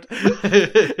episode.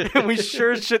 And we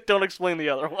sure as shit don't explain the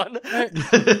other one.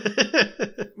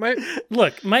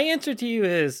 Look, my answer to you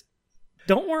is,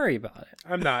 don't worry about it.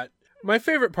 I'm not. My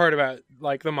favorite part about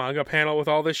like the manga panel with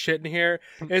all this shit in here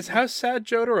is how sad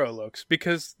Jotaro looks,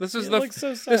 because this is It the looks so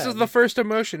this is sad. the first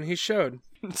emotion he showed.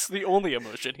 It's the only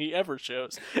emotion he ever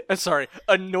shows. Sorry,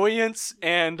 annoyance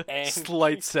and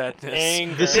slight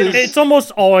sadness. This is It's almost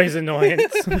always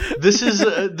annoyance. this is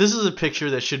a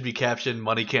picture that should be captioned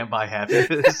 "Money can't buy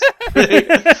happiness."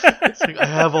 It's like, I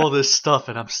have all this stuff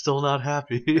and I'm still not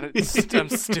happy. I'm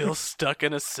still stuck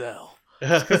in a cell.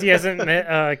 Because he hasn't met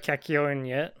Kakyoin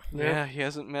yet. Yeah, he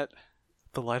hasn't met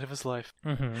the light of his life.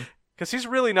 Mm-hmm. Because he's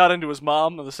really not into his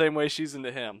mom in the same way she's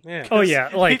into him. Yeah. Oh,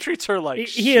 yeah. He Like, treats her like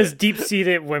he has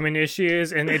deep-seated women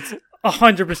issues, and it's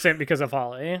 100% because of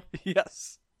Holly.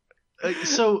 Yes.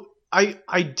 So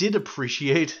I did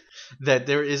appreciate that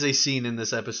there is a scene in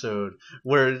this episode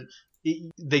where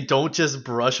they don't just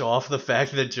brush off the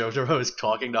fact that Jotaro is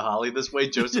talking to Holly this way.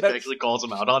 Joseph Yes. actually calls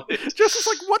him out on it. Joseph's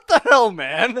like, what the hell,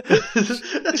 man?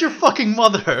 That's your fucking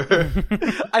mother.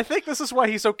 I think this is why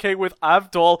he's okay with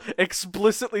Avdol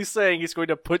explicitly saying he's going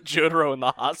to put Jotaro in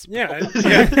the hospital. Yeah.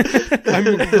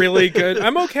 I'm really good.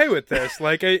 I'm okay with this.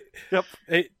 Like Yep.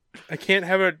 I can't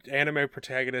have an anime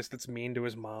protagonist that's mean to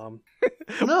his mom.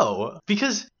 No,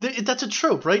 because that's a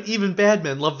trope, right? Even bad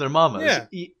men love their mamas.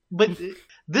 Yeah. But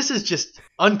this is just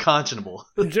unconscionable.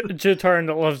 Jotaro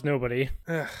that loves nobody.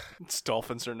 It's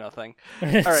dolphins or nothing. All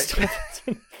right.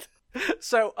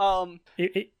 So,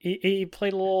 he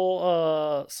played a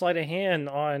little sleight of hand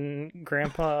on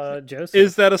Grandpa Joseph.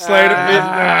 Is that a slight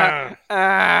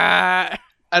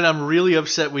And I'm really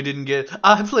upset we didn't get,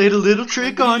 I played a little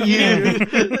trick on you.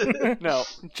 no,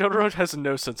 Jotaro has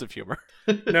no sense of humor.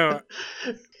 No.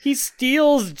 He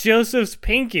steals Joseph's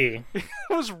pinky. It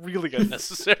was really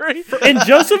unnecessary. And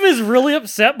Joseph is really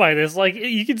upset by this. Like,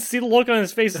 you can see the look on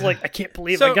his face. It's like, I can't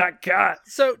believe I got got.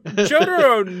 So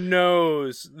Jotaro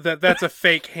knows that that's a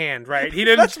fake hand, right? He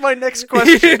didn't. That's my next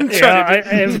question. Yeah,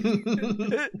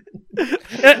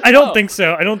 I don't think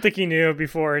so. I don't think he knew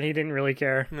before, and he didn't really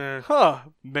care. Nah. Huh,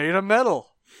 made of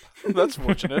metal. That's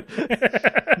fortunate.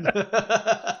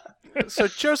 So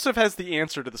Joseph has the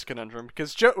answer to this conundrum,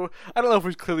 because I don't know if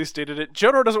we've clearly stated it,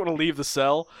 Jotaro doesn't want to leave the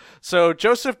cell, so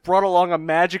Joseph brought along a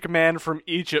magic man from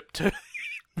Egypt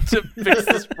to fix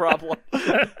this problem.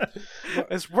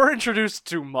 As we're introduced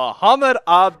to Muhammad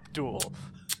Abdul.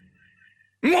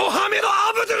 Mohammed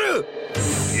Abdul!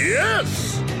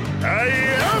 Yes, I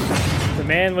am! The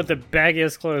man with the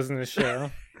baggiest clothes in the show.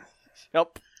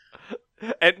 Yep.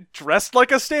 And dressed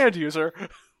like a stand user.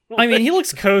 I mean, he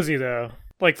looks cozy, though.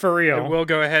 Like, for real. And we'll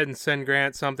go ahead and send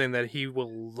Grant something that he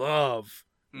will love.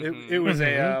 It was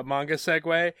a manga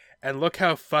segue, and look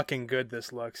how fucking good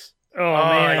this looks. Oh,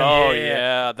 man. Oh,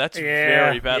 yeah. That's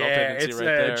very battle tendency it's right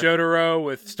there. Jotaro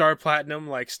with Star Platinum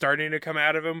like starting to come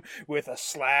out of him with a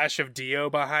slash of Dio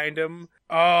behind him.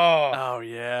 Oh,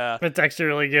 yeah. It's actually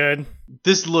really good.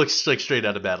 This looks like straight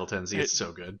out of Battle Tendency. It's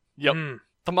so good. Yep.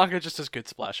 The manga just has good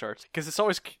splash art, because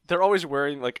they're always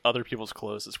wearing like other people's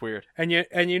clothes. It's weird. And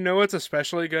you know what's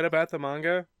especially good about the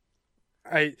manga?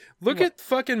 Look at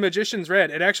fucking Magician's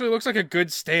Red. It actually looks like a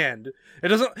good stand. It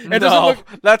doesn't look.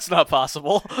 That's not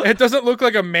possible. It doesn't look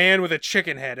like a man with a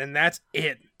chicken head, and that's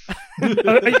it.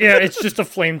 Yeah, it's just a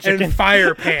flame chicken. And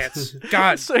fire pants.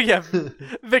 God. So yeah,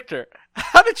 Victor,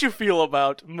 how did you feel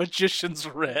about Magician's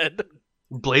Red?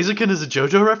 Blaziken is a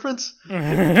JoJo reference?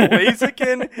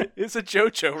 Blaziken is a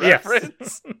JoJo Yes.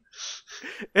 reference.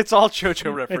 It's all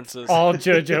JoJo references. It's all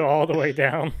JoJo all the way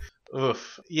down.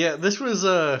 Oof. Yeah, this was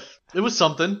it was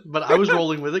something, but I was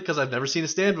rolling with it because I've never seen a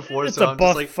stand before. It's so a I'm buff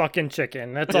just like, fucking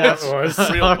chicken. That's all it was.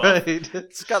 Real all buff. right.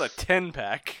 It's got a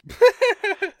 10-pack.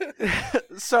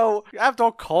 So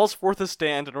Avdol calls forth a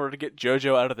stand in order to get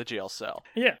JoJo out of the jail cell.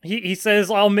 Yeah, he says,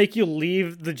 I'll make you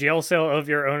leave the jail cell of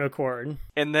your own accord.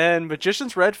 And then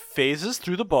Magician's Red phases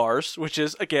through the bars, which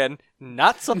is, again,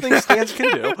 not something stands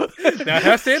can do. Not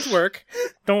how stands work.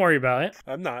 Don't worry about it.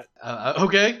 I'm not.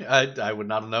 Okay, I would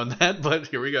not have known that, but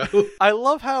here we go. I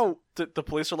love how the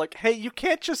police are like, hey, you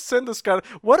can't just send this guy.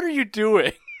 What are you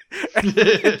doing? And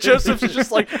Joseph's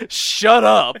just like, shut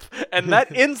up. And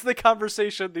that ends the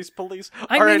conversation. These police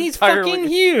are He's entirely... fucking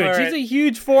huge. All right. He's a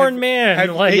huge foreign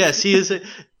man. Like, Yes, he is.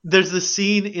 There's the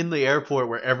scene in the airport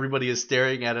where everybody is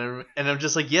staring at him, and I'm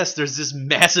just like, yes, there's this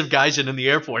massive gaijin in the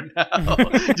airport now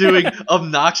doing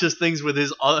obnoxious things with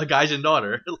his gaijin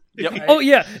daughter. Yep. Oh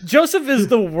yeah, Joseph is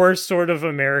the worst sort of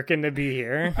American to be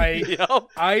here. Yep.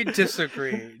 I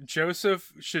disagree.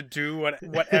 Joseph should do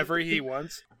whatever he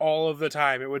wants all of the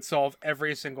time. It would solve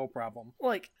every single problem.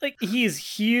 Like he's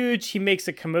huge. He makes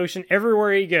a commotion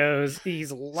everywhere he goes.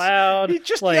 He's loud. He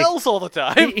just like, yells all the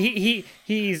time.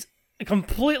 He's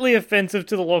completely offensive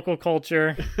to the local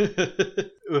culture.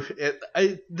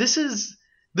 This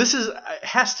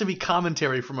has to be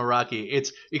commentary from Araki.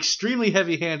 It's extremely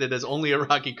heavy-handed as only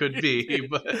Araki could be,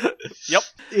 but Yep.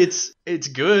 it's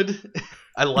good.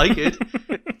 I like it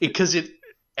because it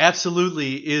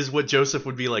absolutely is what Joseph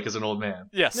would be like as an old man.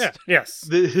 Yes. Yeah. Yes.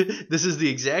 This is the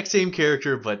exact same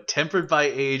character, but tempered by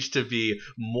age to be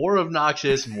more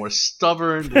obnoxious, more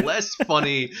stubborn, less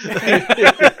funny.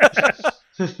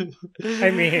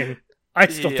 I mean, I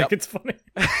still Yep. think it's funny.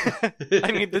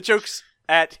 I mean, the joke's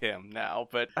at him now,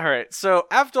 but alright, so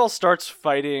Avdol starts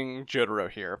fighting Jotaro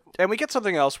here, and we get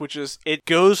something else, which is, it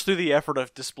goes through the effort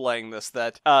of displaying this,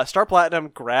 that Star Platinum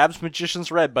grabs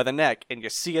Magician's Red by the neck, and you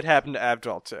see it happen to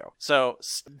Avdol too. So,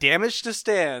 damage to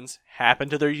stands happen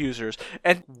to their users,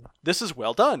 and this is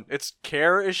well done. Its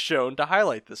care is shown to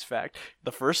highlight this fact.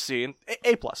 The first scene,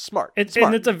 A+, smart. And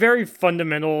Smart. it's a very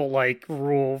fundamental like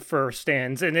rule for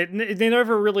stands, and they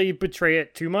never really betray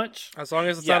it too much. As long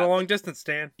as it's Yeah. not a long distance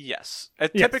stand. Yes. And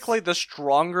Yes. typically, the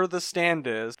stronger the stand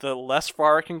is, the less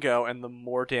far it can go, and the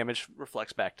more damage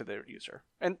reflects back to their user.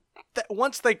 And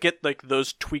once they get like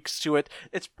those tweaks to it,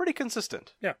 it's pretty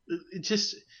consistent. It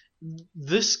just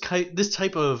this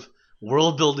type of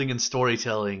world building and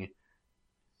storytelling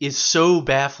is so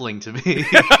baffling to me.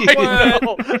 I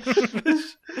know.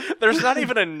 There's not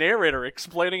even a narrator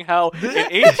explaining how in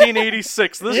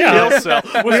 1886 this Yeah. jail cell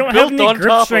We was don't have built any on grip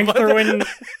top strength of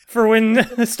for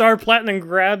when Star Platinum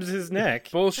grabs his neck.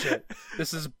 Bullshit.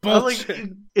 This is I'm like, bullshit.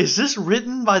 is this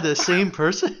written by the same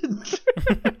person?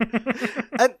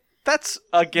 And that's,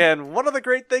 again, one of the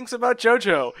great things about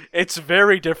JoJo. It's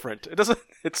very different.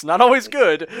 It's not always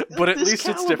good, but at This least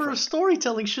it's caliber different. of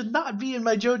storytelling should not be in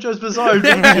my JoJo's Bizarre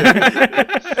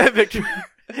Adventure.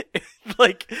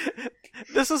 Like,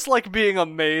 this is like being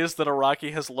amazed that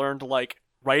Araki has learned, like,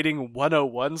 writing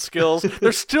 101 skills.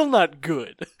 They're still not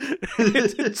good.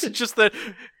 It's just that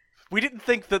we didn't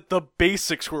think that the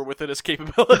basics were within his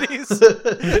capabilities.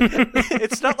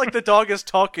 It's not like the dog is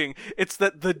talking, it's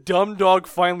that the dumb dog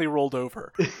finally rolled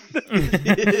over.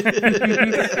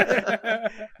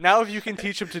 Now if you can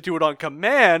teach him to do it on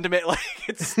command, like,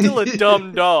 it's still a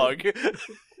dumb dog.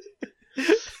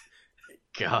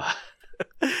 God.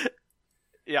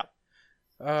 Yeah.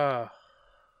 Uh,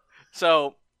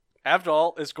 So,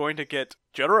 Avdol is going to get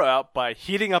Jotaro out by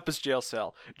heating up his jail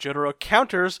cell. Jotaro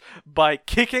counters by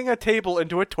kicking a table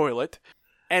into a toilet,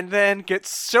 and then gets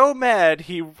so mad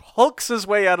he hulks his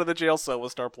way out of the jail cell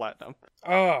with Star Platinum.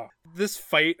 this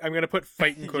fight, I'm going to put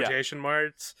fight in Yeah. quotation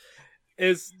marks,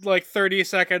 is like 30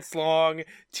 seconds long,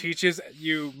 teaches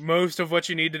you most of what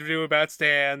you need to do about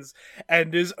stands,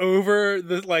 and is over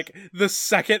the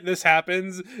second this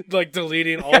happens, like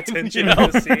deleting all tension in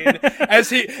the scene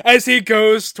as he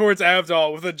goes towards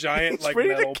Avdol with a giant He's like ready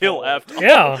metal to kill pole. Avdol.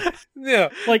 Yeah. Yeah.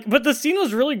 Like, but the scene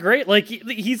was really great. Like,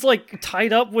 he's like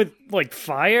tied up with like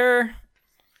fire,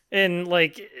 and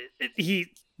like he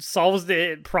solves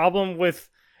the problem with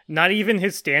not even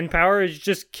his stand power. He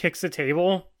just kicks a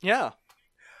table. Yeah.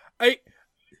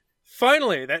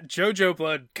 Finally, that JoJo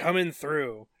blood coming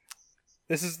through.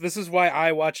 This is why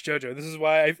I watch JoJo. This is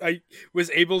why I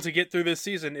was able to get through this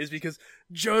season, is because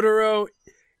Jotaro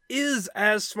is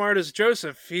as smart as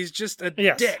Joseph. He's just a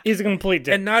Yes, dick. he's a complete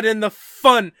dick. And not in the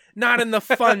fun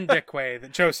dick way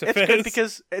that Joseph It's is. good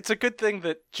because it's a good thing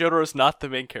that Jotaro's not the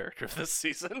main character of this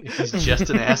season. He's just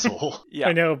an asshole. Yeah.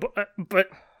 I know,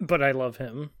 but I love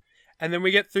him. And then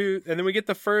we get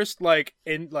the first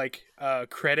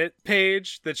credit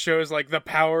page that shows like the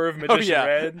power of Magician yeah.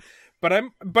 Red.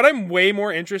 But I'm way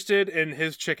more interested in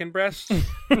his chicken breast.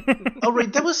 Oh,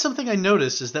 right. That was something I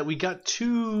noticed, is that we got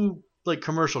 2 like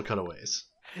commercial cutaways.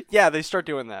 Yeah, they start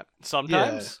doing that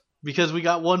sometimes. Because we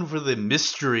got one for the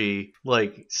mystery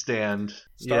like stand.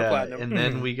 Star Platinum. And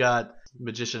then we got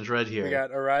Magician's Red here. We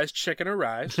got Arise Chicken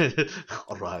Arise.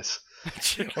 Arise.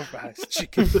 Arise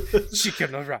Chicken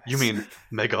Chicken Arise. You mean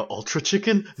Mega Ultra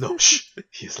Chicken? No, shh.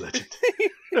 He is legend.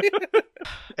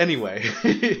 Anyway.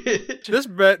 This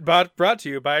brought to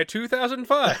you by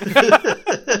 2005.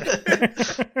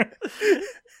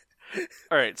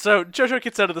 All right, so JoJo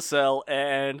gets out of the cell,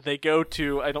 and they go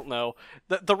to, I don't know,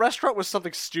 the restaurant was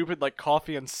something stupid like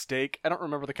coffee and steak. I don't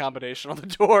remember the combination on the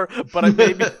door, but it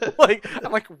made me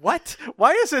I'm like, what?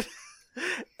 Why is it?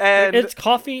 And It's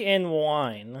coffee and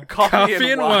wine.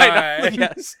 coffee and wine.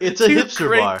 Yes, It's a 2 hipster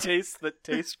great bar. tastes that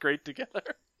taste great together.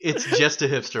 It's just a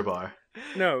hipster bar.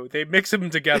 No, they mix them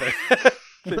together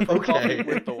They put coffee Okay.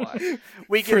 with the wine.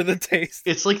 We for get, the taste.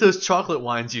 It's like those chocolate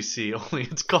wines you see, only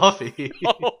it's coffee.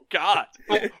 oh God.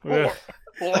 Ugh.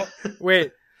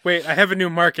 Wait, I have a new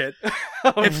market.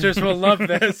 Hipsters will love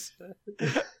this.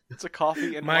 It's a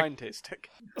coffee and My- wine tasting.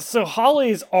 So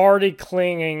Holly's already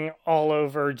clinging all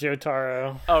over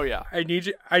Jotaro. Oh yeah. I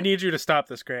need you to stop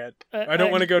this, Grant. Uh, I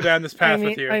don't want to go down this path I mean,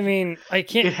 with you. I mean, I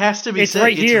can't. It has to be It's said.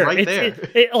 right here. It's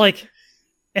right there.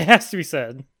 It has to be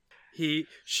said.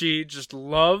 She just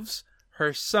loves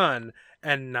her son,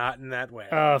 and not in that way.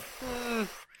 I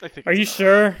think Are it's you about-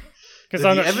 sure? Because The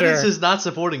I'm not evidence sure. is not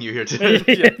supporting you here today.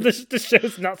 The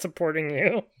show's not supporting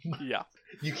you. Yeah.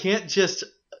 You can't just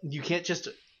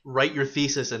write your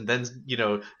thesis and then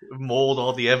mold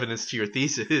all the evidence to your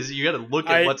thesis. You got to look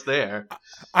at what's there.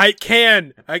 I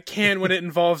can when it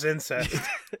involves incest.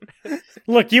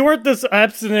 Look, you weren't this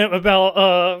abstinent about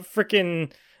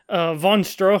frickin' von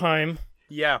Stroheim.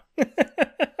 Yeah.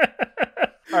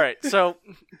 All right, so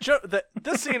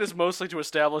this scene is mostly to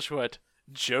establish what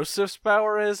Joseph's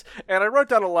power is, and I wrote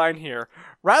down a line here.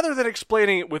 Rather than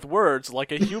explaining it with words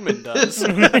like a human does,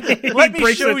 let me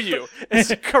breaks show a- you as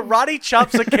karate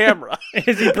chops a camera.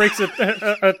 As he breaks a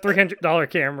 $300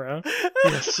 camera.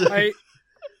 Yes.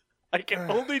 I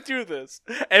can only do this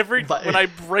But- when I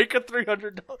break a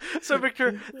 $300. So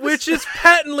Victor, Which is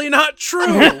patently not true.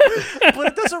 but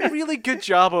it does a really good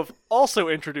job of also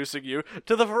introducing you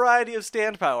to the variety of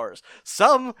stand powers.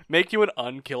 Some make you an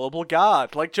unkillable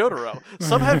god, like Jotaro.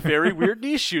 Some have very weird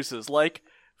niche uses, like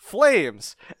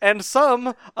flames, and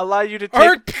some allow you to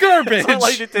Are take garbage. allow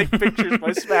you to take pictures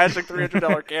by smashing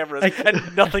 $300 cameras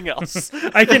and nothing else.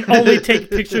 I can only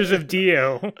take pictures of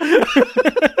Dio.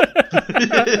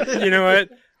 You know what?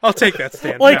 I'll take that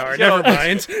stand Like, power. yo- Never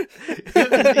mind.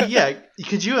 Yeah,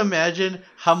 could you imagine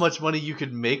how much money you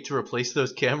could make to replace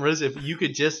those cameras if you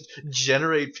could just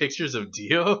generate pictures of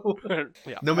Dio?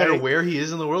 Yeah. No matter where he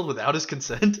is in the world without his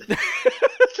consent?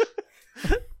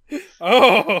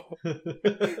 Oh.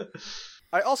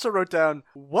 I also wrote down,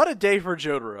 what a day for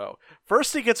Jotaro.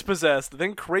 First he gets possessed,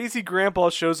 then crazy grandpa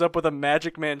shows up with a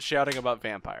magic man shouting about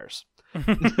vampires.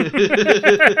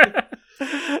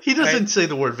 He doesn't say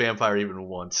the word vampire even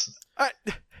once. I'm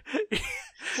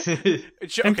I'm okay,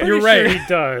 pretty You're right. sure he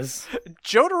does.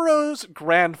 Jotaro's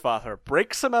grandfather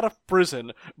breaks him out of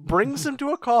prison, brings him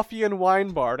to a coffee and wine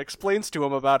bar, and explains to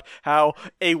him about how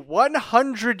a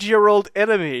 100-year-old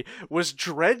enemy was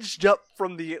dredged up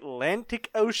from the Atlantic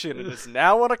Ocean and is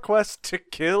now on a quest to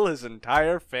kill his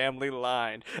entire family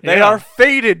line. They Yeah. are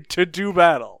fated to do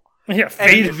battle. Yeah, And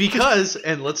faded. because,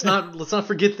 and let's not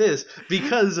forget this,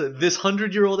 because this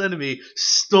 100-year-old enemy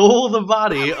stole the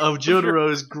body of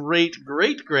Jotaro's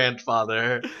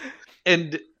great-great-grandfather,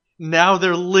 and now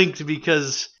they're linked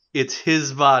because it's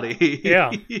his body.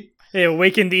 Yeah. It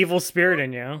awakened the evil spirit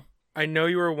in you. I know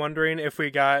you were wondering if we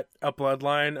got a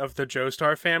bloodline of the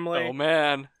Joestar family. Oh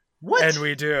man. What? And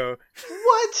we do.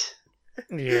 What?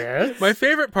 Yes. My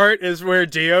favorite part is where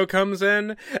Dio comes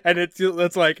in, and it's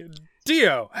like,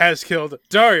 Dio has killed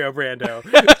Dario Brando,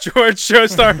 George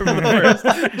Joestar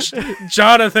Morris,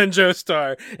 Jonathan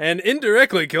Joestar, and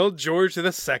indirectly killed George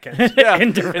the Second. Yeah.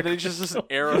 Indirect- And then he just has an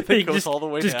arrow that They goes just, all the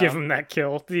way just down. give him that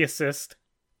kill, the assist.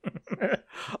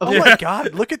 Oh my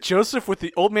god, look at Joseph with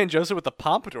the old man Joseph with the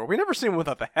pompadour. We never seen him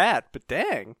without the hat, but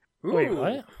dang. Wait, Ooh.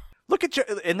 what? Look at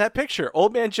in that picture.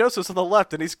 Old man Joseph's on the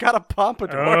left and he's got a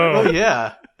pompadour. Oh, Oh.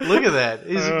 yeah. Look at that.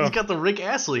 He's Oh. got the Rick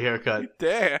Astley haircut.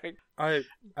 Dang. I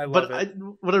love But it.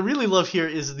 what I really love here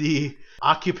is the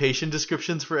occupation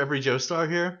descriptions for every Joestar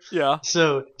here. Yeah.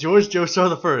 So, George Joestar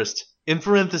the First, in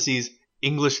parentheses,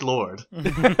 English Lord.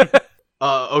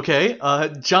 Okay.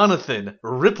 Jonathan,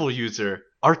 Ripple user,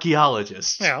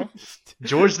 archaeologist. Yeah.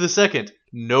 George II,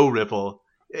 no Ripple,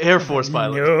 Air Force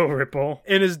pilot. No Ripple.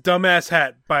 In his dumbass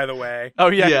hat, by the way. Oh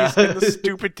yeah, Yeah. he's in the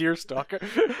stupid deer stalker.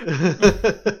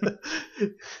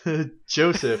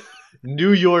 Joseph,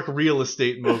 New York real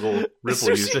estate mogul, Ripple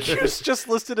Susie user. Q's just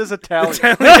listed as Italian.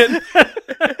 Italian.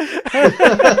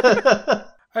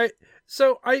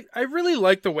 I really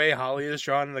like the way Holly is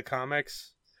drawn in the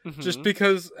comics, just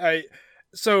because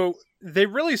so they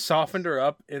really softened her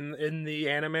up in the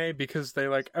anime because they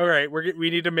like, all right, we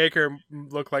need to make her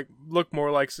look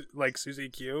more like Susie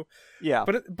Q. Yeah.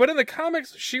 But in the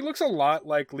comics, she looks a lot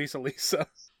like Lisa.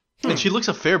 And she looks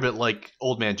a fair bit like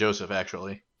Old Man Joseph,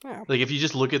 actually. Yeah. Like, if you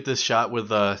just look at this shot with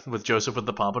Joseph with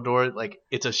the pompadour, like,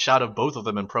 it's a shot of both of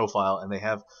them in profile, and they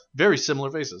have very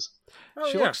similar faces. Oh,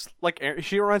 She yeah. looks like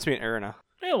she reminds me of Erina.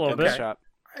 Yeah, a little in bit. this shot.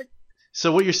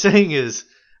 So what you're saying is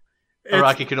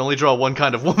Araki can only draw one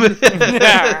kind of woman?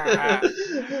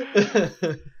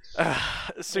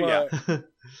 So yeah,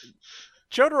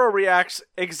 Jotaro reacts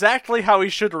exactly how he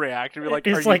should react. And be like,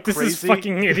 He's "Are like, you this crazy?" is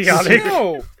fucking idiotic.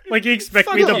 No. Like, you expect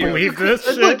Fuck me to you. believe this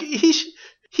shit? Look,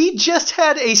 he just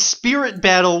had a spirit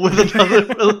battle with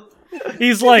another...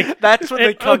 He's like, That's what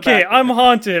they come okay, back I'm with.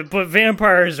 haunted, but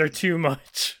vampires are too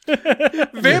much.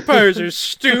 Vampires are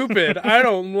stupid. I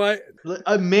don't like.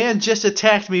 A man just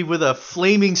attacked me with a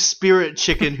flaming spirit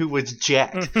chicken who was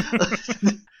jacked.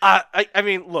 I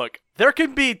mean, look, there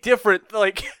can be different,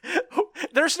 like,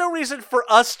 there's no reason for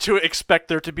us to expect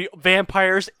there to be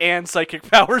vampires and psychic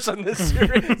powers on this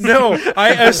series. No, I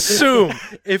assume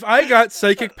if I got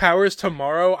psychic powers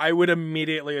tomorrow, I would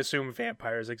immediately assume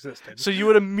vampires existed. So you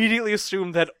would immediately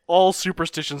assume that all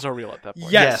superstitions are real at that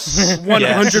point. Yes,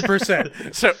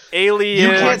 100%. So aliens, You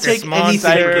can't take anything for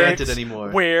psychics, granted anymore.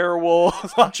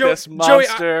 werewolves, Loch Ness Joey,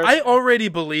 monster. I already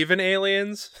believe in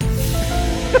aliens.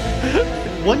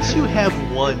 Once you have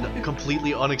one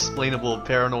completely unexplainable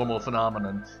paranormal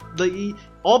phenomenon,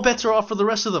 all bets are off for the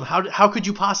rest of them. How could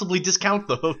you possibly discount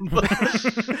them?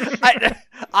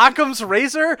 Occam's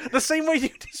razor, the same way you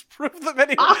disprove them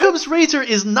anyway. Occam's razor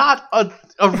is not a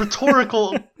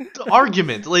rhetorical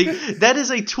argument. Like, that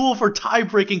is a tool for tie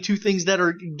breaking two things that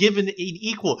are given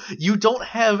equal. You don't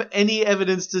have any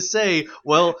evidence to say,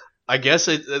 well, I guess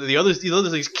the other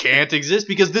things can't exist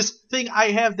because this thing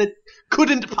I have that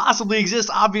couldn't possibly exist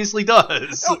obviously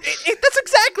does. No, that's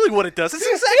exactly what it does. It's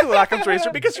exactly what Occam's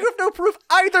razor, because you have no proof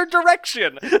either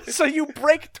direction. So you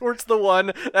break towards the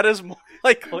one that is more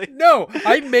likely. No,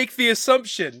 I make the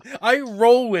assumption. I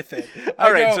roll with it.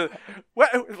 All right, so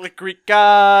like Greek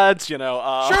gods, sure.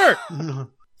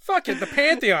 Fuck it, the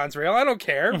Pantheon's real. I don't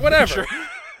care. Whatever.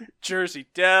 Jersey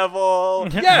Devil,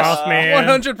 Yes,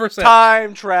 Mothman. 100%.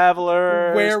 time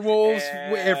travelers, Werewolves,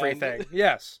 and- everything.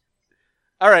 Yes.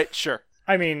 All right, sure.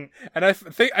 I mean, And I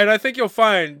think you'll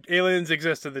find aliens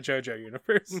exist in the JoJo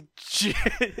universe.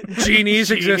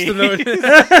 Genies exist in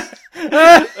the.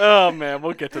 Oh man,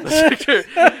 we'll get to this.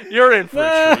 You're in for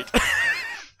a treat.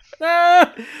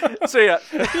 So yeah,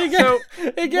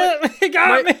 he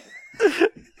got me.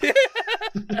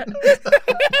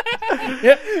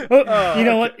 Yeah. Oh, you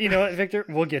know what, Victor?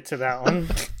 We'll get to that one.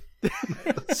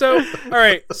 So, all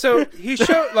right. So he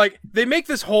showed they make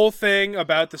this whole thing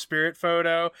about the spirit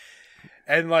photo,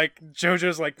 and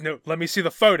JoJo's like, no, let me see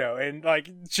the photo, and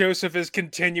Joseph is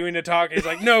continuing to talk. He's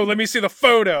like, no, let me see the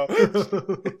photo.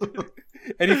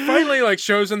 And he finally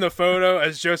shows him the photo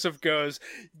as Joseph goes,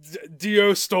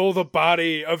 Dio stole the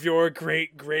body of your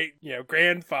great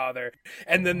grandfather,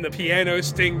 and then the piano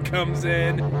sting comes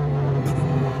in,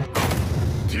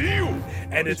 Dio!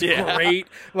 and it's Yeah. great.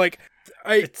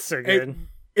 It's so good.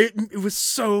 It was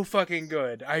so fucking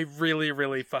good. I really,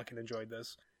 really fucking enjoyed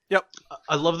this. yep.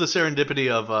 I love the serendipity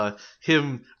of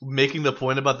him making the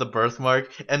point about the birthmark,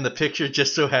 and the picture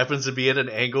just so happens to be at an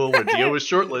angle where Dio is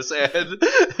shirtless and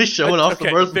showing off the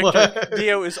birthmark. Victor,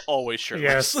 Dio is always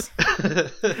shirtless.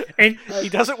 Yes. And He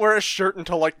doesn't wear a shirt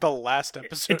until the last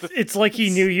episode. it's like he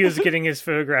knew he was getting his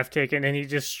photograph taken, and he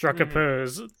just struck a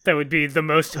pose that would be the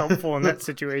most helpful in that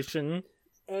situation.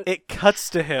 It cuts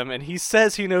to him, and he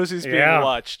says he knows he's being Yeah.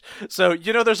 watched. So,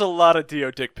 there's a lot of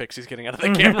Dio dick pics he's getting out of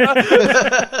the camera.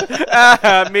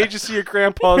 Made you see your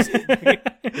grandpa's...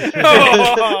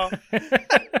 Oh.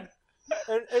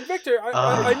 And Victor,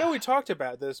 I know we talked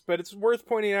about this, but it's worth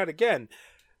pointing out again.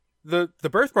 The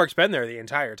birthmark's been there the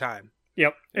entire time.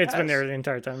 Yep, it's been there the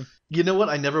entire time. You know what?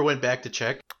 I never went back to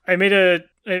check. I made it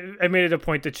a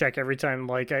point to check every time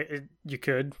you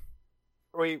could.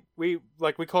 We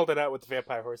called it out with the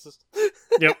vampire horses.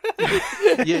 Yep.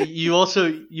 Yeah, you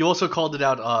also called it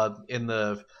out in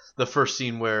the the first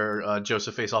scene where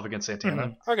Joseph face off against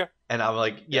Santana. Okay. And I'm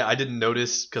like, yeah, I didn't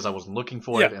notice because I wasn't looking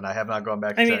for it, Yeah. and I have not gone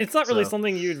back. I to mean, check, it's not really so-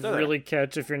 something you'd There. really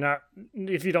catch if you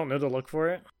don't know to look for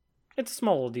it. It's a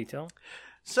small little detail.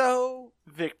 So,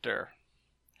 Victor,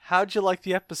 how'd you like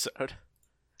the episode?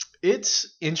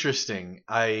 It's interesting.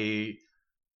 I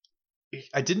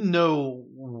didn't know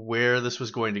where this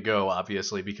was going to go,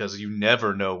 obviously, because you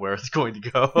never know where it's going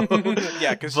to go.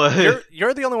 Yeah, because But-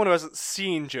 you're the only one who hasn't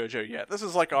seen JoJo yet. This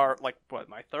is like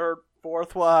my third,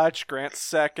 fourth watch. Grant's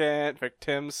second, Vic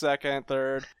Tim's second,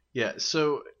 third. Yeah,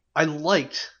 so I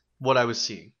liked what I was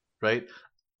seeing, right?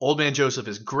 Old Man Joseph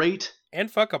is great. And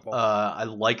fuckable. I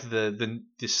like the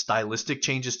stylistic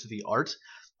changes to the art.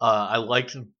 I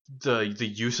liked the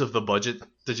use of the budget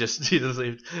to just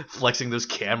flexing those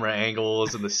camera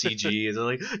angles and the CG and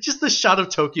like just the shot of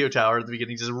Tokyo Tower at the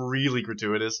beginning just really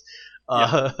gratuitous.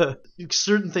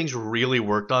 Certain things really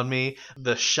worked on me.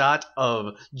 The shot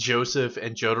of Joseph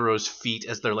and Jotaro's feet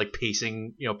as they're like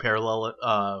pacing, parallel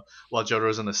while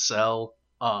Jotaro's in the cell.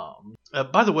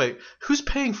 By the way, who's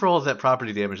paying for all of that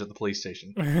property damage at the police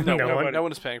station? No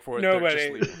one is paying for it. They're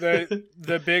Nobody. just leaving.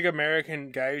 The big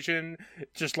American gaijin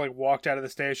just like walked out of the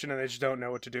station and they just don't know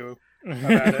what to do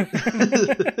about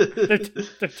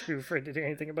it. They're too afraid to do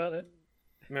anything about it.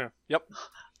 Yeah. Yep.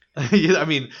 Yeah, I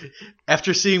mean,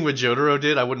 after seeing what Jotaro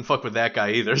did, I wouldn't fuck with that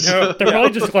guy either. So. They're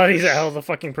probably just glad he's out of the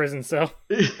fucking prison cell.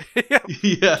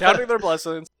 Yeah. Counting their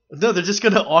blessings. No, they're just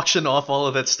gonna auction off all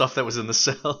of that stuff that was in the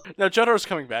cell. No, Jotaro's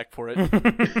coming back for it.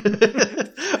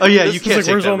 Oh yeah, This you is can't like,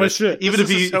 take where's that all my risk. shit? Even This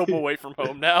if is he, his home away from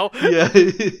home now. yeah,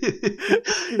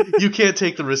 you can't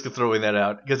take the risk of throwing that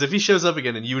out because if he shows up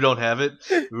again and you don't have it,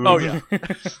 ooh. Oh yeah.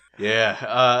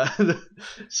 Yeah.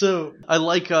 So I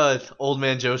like Old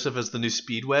Man Joseph as the new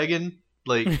Speedwagon,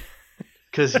 like,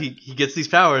 because he gets these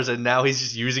powers and now he's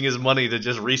just using his money to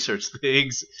just research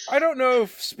things. I don't know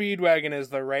if Speedwagon is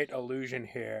the right illusion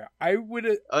here. I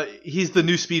would. He's the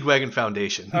new Speedwagon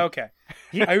Foundation. Okay.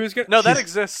 I was gonna. No, that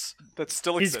exists. That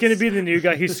still He's exists. gonna be the new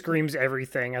guy who screams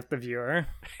everything at the viewer.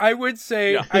 I would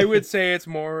say. Yeah. I would say it's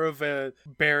more of a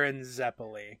Baron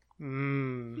Zeppeli.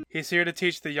 Mm. He's here to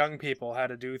teach the young people how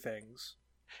to do things.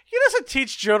 He doesn't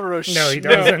teach Jotaro shit. No, he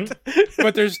doesn't.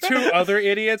 But there's two other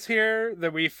idiots here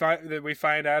that we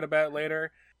find out about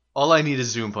later. All I need is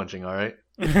zoom punching. All right.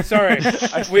 Sorry,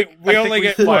 we I only think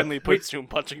get we finally we, put Zoom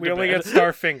punching. we to only bed. get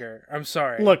Starfinger. I'm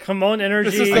sorry. Look, Hamon Energy.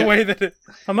 This is the way that it.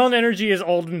 Hamon Energy is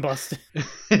old and busted.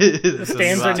 The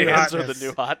stands are new Stands are hotness. the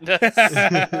new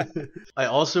hotness. I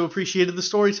also appreciated the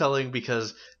storytelling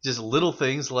because just little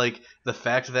things like the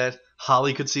fact that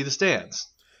Holly could see the stands,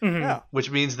 Mhm. Yeah.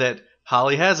 which means that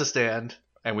Holly has a stand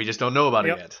and we just don't know about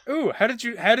Yep. it yet Ooh, how did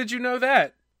you know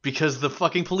that? because the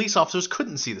fucking police officers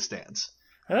couldn't see the stands.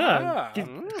 Ah,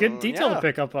 good detail yeah. to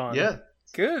pick up on. Yeah.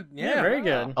 Good. Yeah, Yeah. very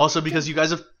good. Also because you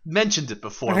guys have mentioned it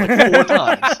before like 4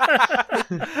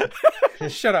 times.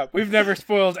 Shut up. We've never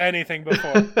spoiled anything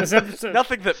before. This episode,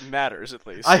 Nothing that matters, at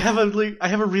least. I have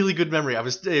a really good memory. I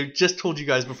just told you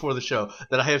guys before the show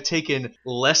that I have taken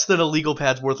less than a legal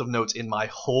pad's worth of notes in my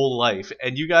whole life,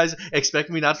 and you guys expect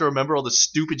me not to remember all the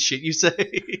stupid shit you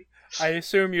say. I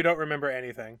assume you don't remember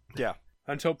anything. Yeah.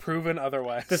 Until proven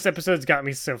otherwise. this episode's got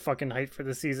me so fucking hyped for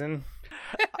the season.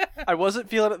 I wasn't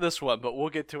feeling it this one, but we'll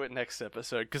get to it next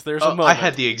episode because there's a Oh, moment. I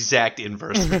had the exact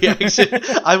inverse reaction.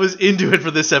 I was into it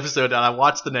for this episode, and I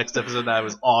watched the next episode, and I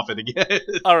was off it again.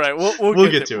 All right, we'll We'll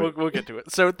get get to to it. it. We'll get to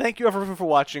it. So thank you everyone for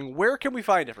watching. Where can we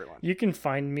find everyone? You can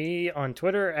find me on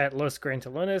Twitter at Los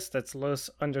Grantalonis. That's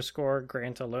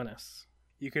Los_Grantalonis.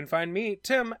 You can find me,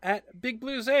 Tim, at Big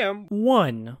Blue Zam.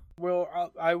 1.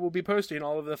 I will be posting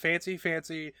all of the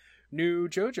fancy new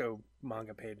JoJo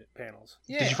manga panels.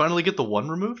 Yeah. Did you finally get the 1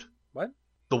 removed? What?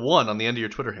 The 1 on the end of your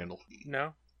Twitter handle.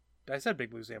 No. I said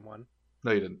Big Blue Zam 1.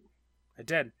 No, you didn't. I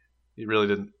did. You really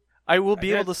didn't. I will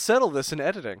be I able to settle this in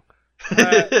editing.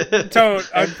 Don't.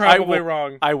 I'm probably will-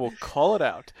 wrong. I will call it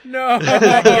out. No.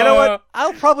 You know what?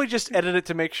 I'll probably just edit it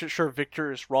to make sure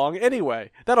Victor is wrong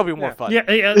anyway. That'll be more Yeah. fun.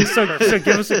 Yeah, so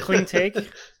give us a clean take.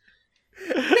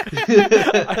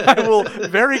 I will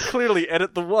very clearly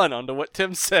edit the 1 onto what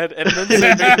Tim said and then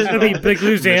say It'll be Big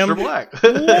Blue Zam. Mr. Black.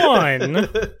 1.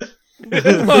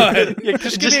 yeah,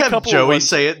 just give Just me a have couple Joey of ones.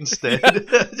 say it instead.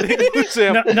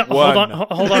 Sam, No, one.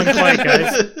 hold on, quiet,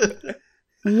 guys.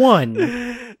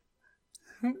 1.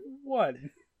 1.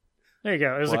 There you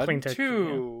go. It was a One, clean take.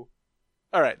 2.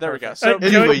 All right, there we go. Perfect. So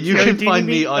Anyway, you Joey, can do you find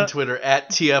need me me- on Twitter at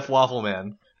TF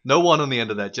Waffleman. No 1 on the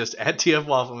end of that, just at TF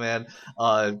Waffleman.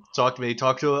 Talk to me,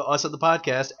 talk to us at the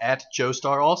podcast at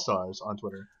Joestar All Stars on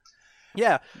Twitter.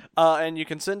 Yeah, and you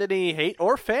can send any hate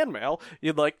or fan mail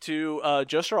you'd like to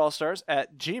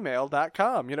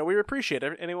joestarallstars@gmail.com. We appreciate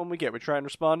anyone we get. We try and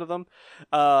respond to them.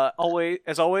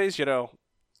 As always,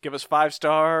 give us 5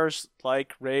 stars,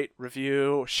 like, rate,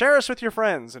 review, share us with your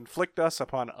friends, inflict us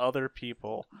upon other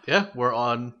people. Yeah, we're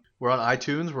on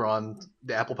iTunes, we're on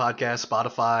the Apple Podcast,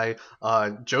 Spotify,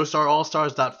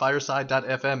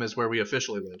 joestarallstars.fireside.fm is where we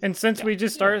officially live. And since we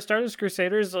just started Stardust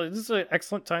Crusaders, this is an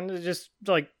excellent time to just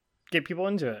get people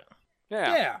into it.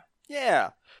 Yeah.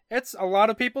 It's a lot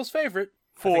of people's favorite.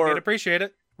 I think For they'd appreciate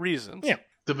it. reasons. Yeah.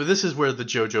 But this is where the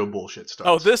JoJo bullshit starts.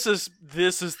 Oh, this is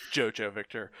JoJo,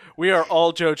 Victor. We are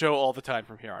all JoJo all the time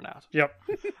from here on out. Yep.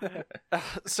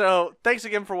 So, thanks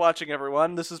again for watching,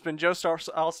 everyone. This has been Joestar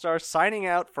All-Star signing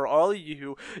out for all of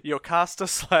you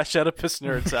Yocasta/Oedipus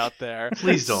nerds out there.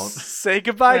 Please don't. Say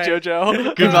goodbye, Right.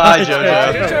 JoJo. Goodbye,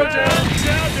 JoJo.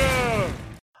 JoJo!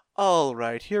 All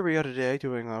right, here we are today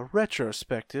doing a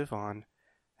retrospective on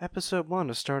Episode 1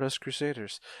 of Stardust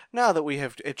Crusaders. Now that we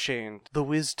have attained the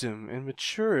wisdom and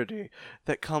maturity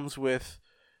that comes with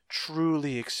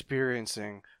truly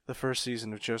experiencing the first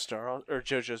season of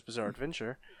JoJo's Bizarre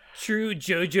Adventure. True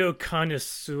JoJo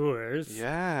connoisseurs.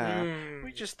 Yeah.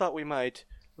 We just thought we might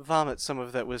vomit some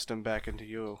of that wisdom back into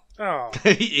you. Oh.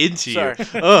 Into Sorry. you.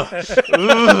 Ugh.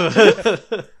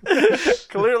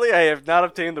 Clearly, I have not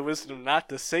obtained the wisdom not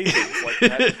to say things like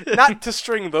that. Not to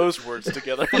string those words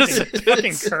together.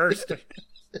 Fucking cursed.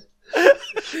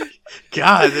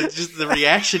 God, just the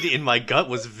reaction in my gut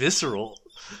was visceral.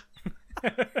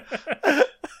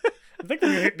 I think we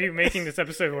might be making this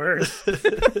episode worse.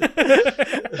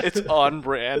 It's on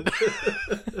brand.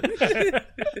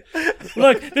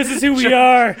 Look, this is who we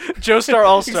are. Joestar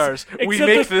All-Stars, we Except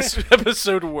make if- this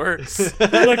episode worse.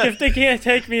 Look, if they can't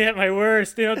take me at my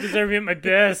worst, they don't deserve me at my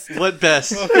best. What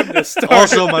best? Welcome to Stardust.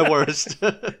 Also my worst.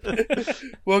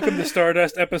 Welcome to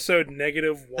Stardust episode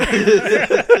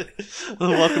 -1.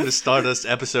 Welcome to Stardust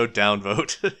episode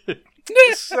downvote.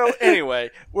 So anyway,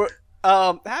 we're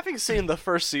having seen the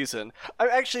first season, I'm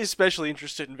actually especially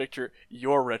interested in, Victor,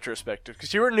 your retrospective,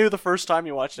 because you were new the first time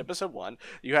you watched episode 1.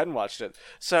 You hadn't watched it.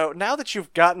 So now that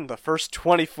you've gotten the first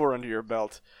 24 under your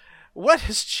belt, what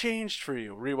has changed for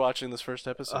you rewatching this first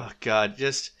episode? Oh God,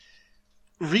 just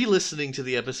re-listening to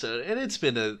the episode, and it's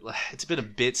been a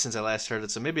bit since I last heard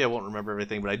it, so maybe I won't remember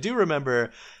everything, but I do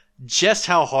remember just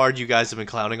how hard you guys have been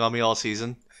clowning on me all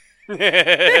season. Like, you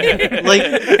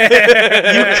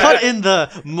cut in the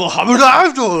Muhammad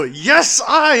Abdul, yes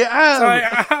I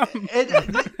am. And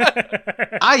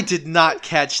I did not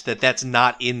catch that that's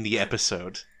not in the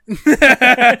episode.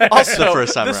 Also, the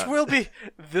first time this around.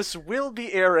 this will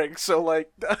be airing, so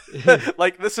like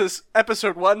this is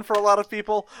episode 1 for a lot of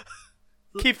people.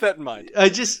 Keep that in mind. I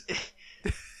just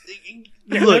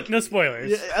Yeah, look, no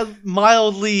spoilers.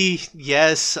 mildly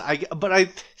yes, but I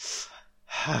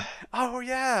Oh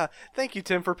yeah, thank you,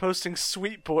 Tim, for posting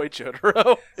 "Sweet Boy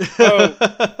Jotaro."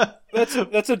 Oh,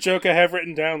 that's a joke I have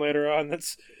written down later on.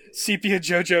 That's Sepia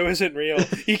Jojo isn't real.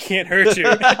 He can't hurt you.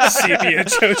 Sepia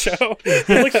Jojo.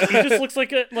 He just looks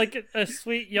like a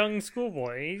sweet young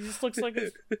schoolboy. He just looks like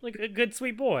a good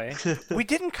sweet boy. We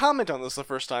didn't comment on this the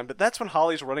first time, but that's when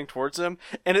Holly's running towards him,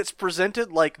 and it's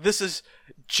presented like this is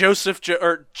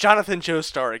Jonathan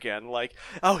Joestar again. Like,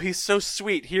 oh, he's so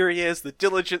sweet. Here he is, the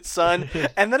diligent son,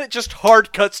 and then it just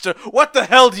hard cuts to, "What the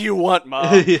hell do you want,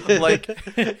 Mom?" Like,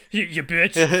 You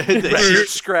bitch. record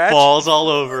scratch. falls all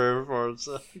over for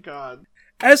God.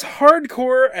 As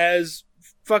hardcore as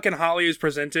fucking Holly is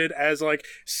presented as like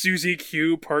Suzy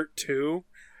Q Part 2,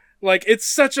 like it's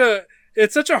such a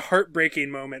heartbreaking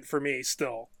moment for me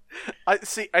still. I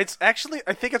see. It's actually,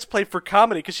 I think it's played for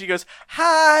comedy because she goes,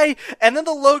 "Hi," and then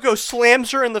the logo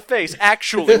slams her in the face,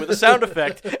 actually with a sound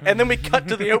effect, and then we cut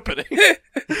to the opening.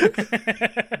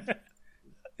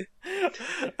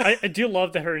 I do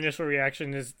love that her initial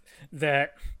reaction is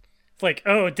that, like,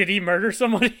 oh, did he murder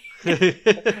somebody?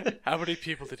 How many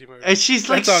people did he murder? And she's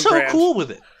like That's on so brand. cool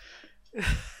with it.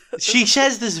 She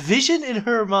has this vision in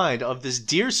her mind of this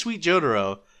dear sweet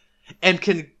Jotaro, and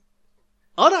can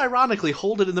unironically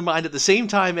hold it in the mind at the same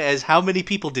time as how many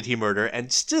people did he murder,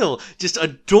 and still just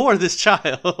adore this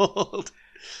child.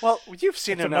 Well, you've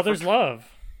seen It's a him now mother's for, love.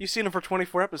 You've seen him for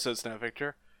 24 episodes now,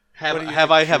 Victor. What do you Have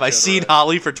think I of seen Jotaro?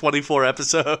 Holly for 24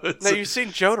 episodes? No, you've seen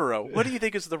Jotaro. What do you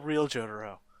think is the real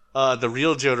Jotaro? The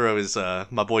real Jotaro is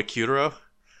my boy Cutaro.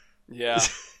 Yeah,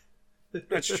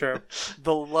 That's true.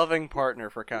 the loving partner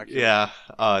for Kaku. Yeah,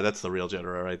 that's the real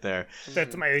Jotaro right there.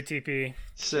 That's my ATP.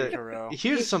 So, Jotaro.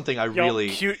 here's something I Y'all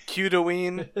really...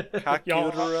 Cutaween.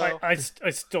 Y'all, Kakutaro. I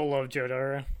still love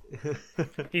Jotaro.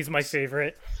 He's my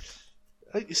favorite.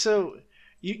 So,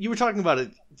 you were talking about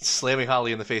it slamming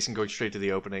Holly in the face and going straight to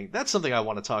the opening. That's something I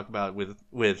want to talk about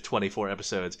with 24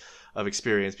 episodes of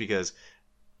experience, because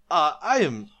I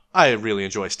really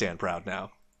enjoy Stand Proud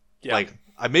now. Yeah. Like,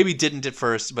 I maybe didn't at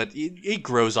first, but it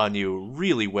grows on you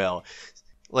really well.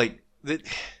 Like,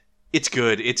 it's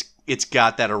good. It's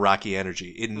got that Araki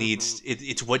energy. It needs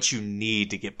it's what you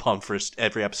need to get pumped for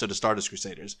every episode of Stardust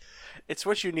Crusaders. It's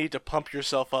what you need to pump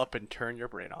yourself up and turn your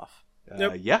brain off.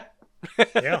 Yeah.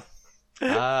 Yeah.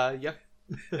 Yeah.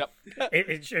 Yep.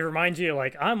 It reminds you,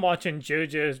 like, I'm watching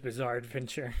JoJo's Bizarre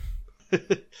Adventure.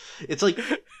 It's like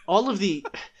all of the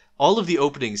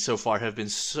openings so far have been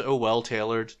so well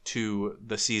tailored to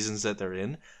the seasons that they're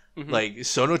in. Like,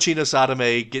 Sonochi no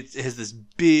Sadame has this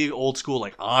big old school,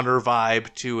 like, honor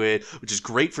vibe to it, which is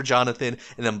great for Jonathan.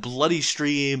 And then Bloody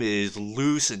Stream is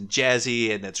loose and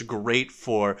jazzy, and that's great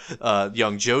for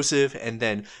young Joseph. And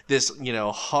then this,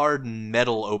 hard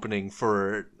metal opening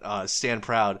for Stand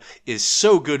Proud is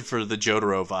so good for the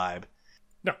Jotaro vibe.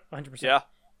 No, 100%. Yeah.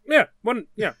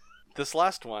 Yeah. This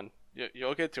last one,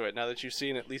 you'll get to it now that you've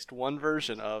seen at least one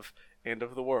version of End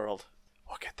of the World.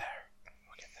 We'll get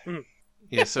there.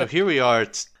 Yeah, so here we are,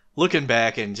 looking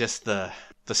back, and just the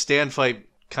stand fight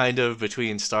kind of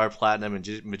between Star Platinum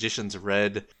and Magician's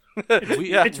Red.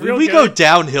 It's real we good. go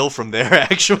downhill from there,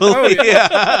 actually. Oh,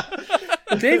 yeah.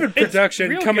 David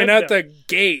production real coming good, out though. the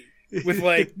gate with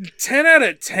like 10 out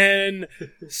of 10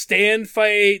 stand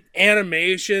fight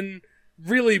animation,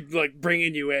 really like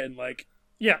bringing you in. Like,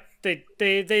 Yeah, they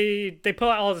pull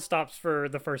out all the stops for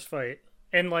the first fight,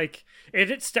 and like it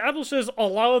establishes a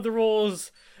lot of the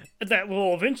rules that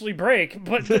will eventually break,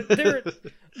 but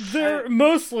they're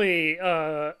mostly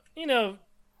kind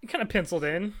of penciled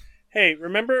in. hey,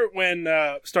 remember when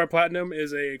Star Platinum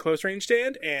is a close range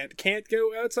stand and can't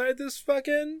go outside this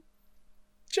fucking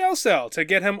jail cell to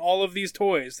get him all of these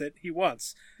toys that he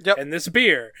wants? Yep. And this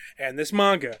beer, and this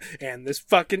manga, and this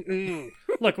fucking...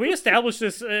 Look, we established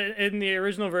this in the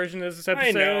original version of this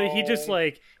episode. know. He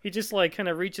just kind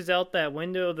of reaches out that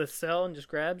window of the cell and just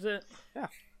grabs it. Yeah.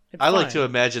 It's I like fine. to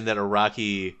imagine that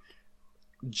Araki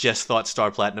just thought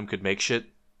Star Platinum could make shit,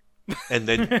 and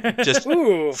then just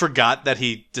Ooh. forgot that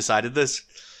he decided this.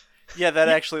 Yeah, that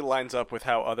actually lines up with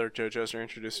how other JoJos are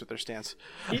introduced with their stance.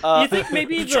 You think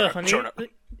maybe the honey? shut up.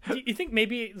 You think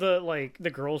maybe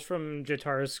the girls from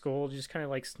Jotara's school just kind of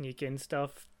like sneak in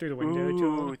stuff through the window to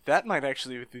Ooh, him? that might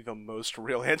actually be the most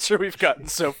real answer we've gotten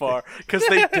so far, because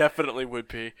they definitely would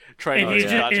be trying And to he's do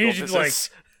just- logical and he's just business.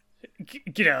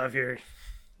 Get out of here,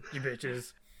 you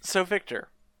bitches! So, Victor,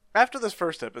 after this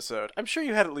first episode, I'm sure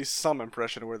you had at least some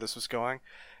impression of where this was going.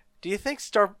 Do you think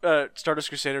Stardust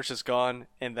Crusaders has gone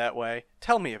in that way?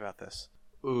 Tell me about this.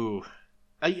 Ooh,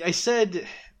 I said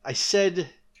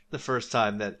the first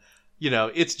time that,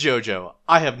 it's JoJo.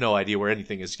 I have no idea where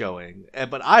anything is going,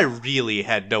 but I really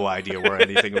had no idea where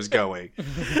anything was going.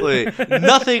 Like,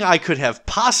 nothing I could have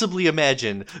possibly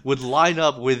imagined would line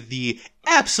up with the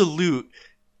absolute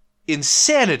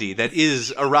insanity that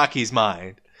is Araki's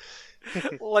mind.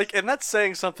 And that's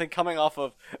saying something coming off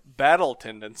of Battle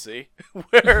Tendency,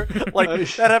 where,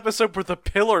 that episode where the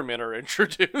Pillarmen are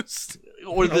introduced.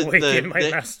 Or Awaken my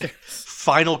the masters.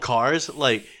 Final Cars,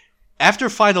 after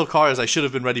Final Cars, I should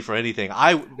have been ready for anything.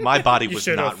 My body was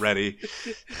should not have. ready.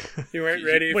 You weren't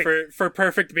ready Wait. for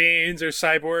perfect beings or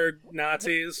cyborg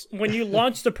Nazis. When you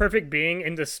launch the perfect being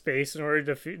into space in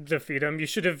order to defeat him, you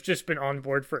should have just been on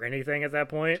board for anything at that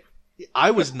point.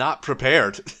 I was not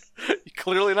prepared.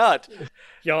 Clearly not.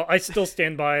 Y'all, I still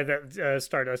stand by that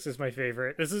Stardust is my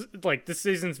favorite. This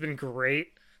season's been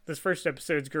great. This first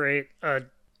episode's great.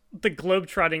 The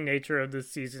globe-trotting nature of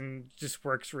this season just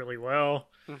works really well.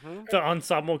 Mm-hmm. The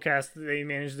ensemble cast that they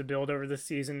managed to build over this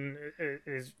season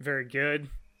is very good.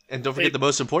 And don't forget the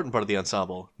most important part of the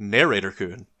ensemble, Narrator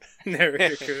Kun.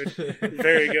 Very good.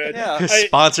 Very good. Yeah.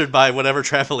 Sponsored by whatever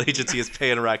travel agency is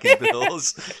paying Araki's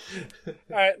bills. All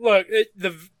right, look,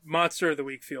 the Monster of the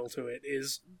Week feel to it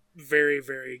is very,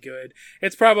 very good.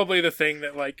 It's probably the thing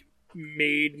that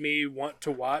made me want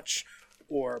to watch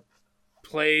or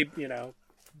play,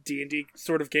 D&D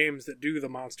sort of games that do the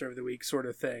Monster of the Week sort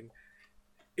of thing.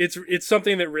 It's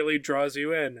something that really draws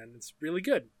you in, and it's really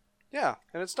good. Yeah,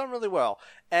 and it's done really well.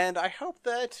 And I hope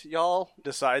that y'all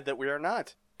decide that we are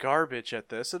not garbage at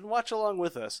this and watch along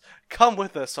with us. Come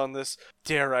with us on this,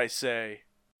 dare I say,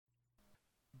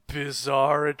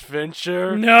 bizarre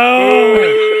adventure. No!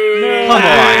 Come on,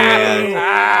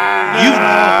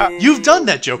 man. You've done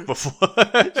that joke before.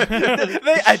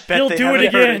 I bet He'll they do haven't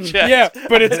it heard again. yet. Yeah,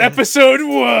 but it's episode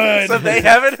 1. So they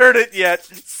haven't heard it yet.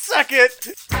 Suck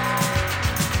it!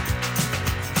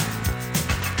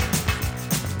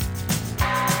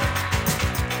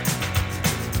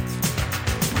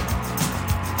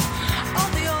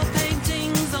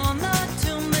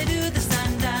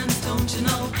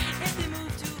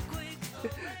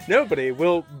 nobody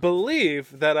will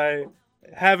believe that I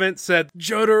haven't said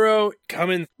Jotaro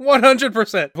coming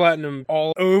 100% platinum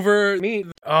all over me.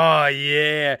 Oh,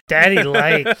 yeah. Daddy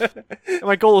light.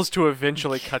 My goal is to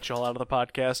eventually cut you all out of the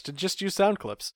podcast and just use sound clips.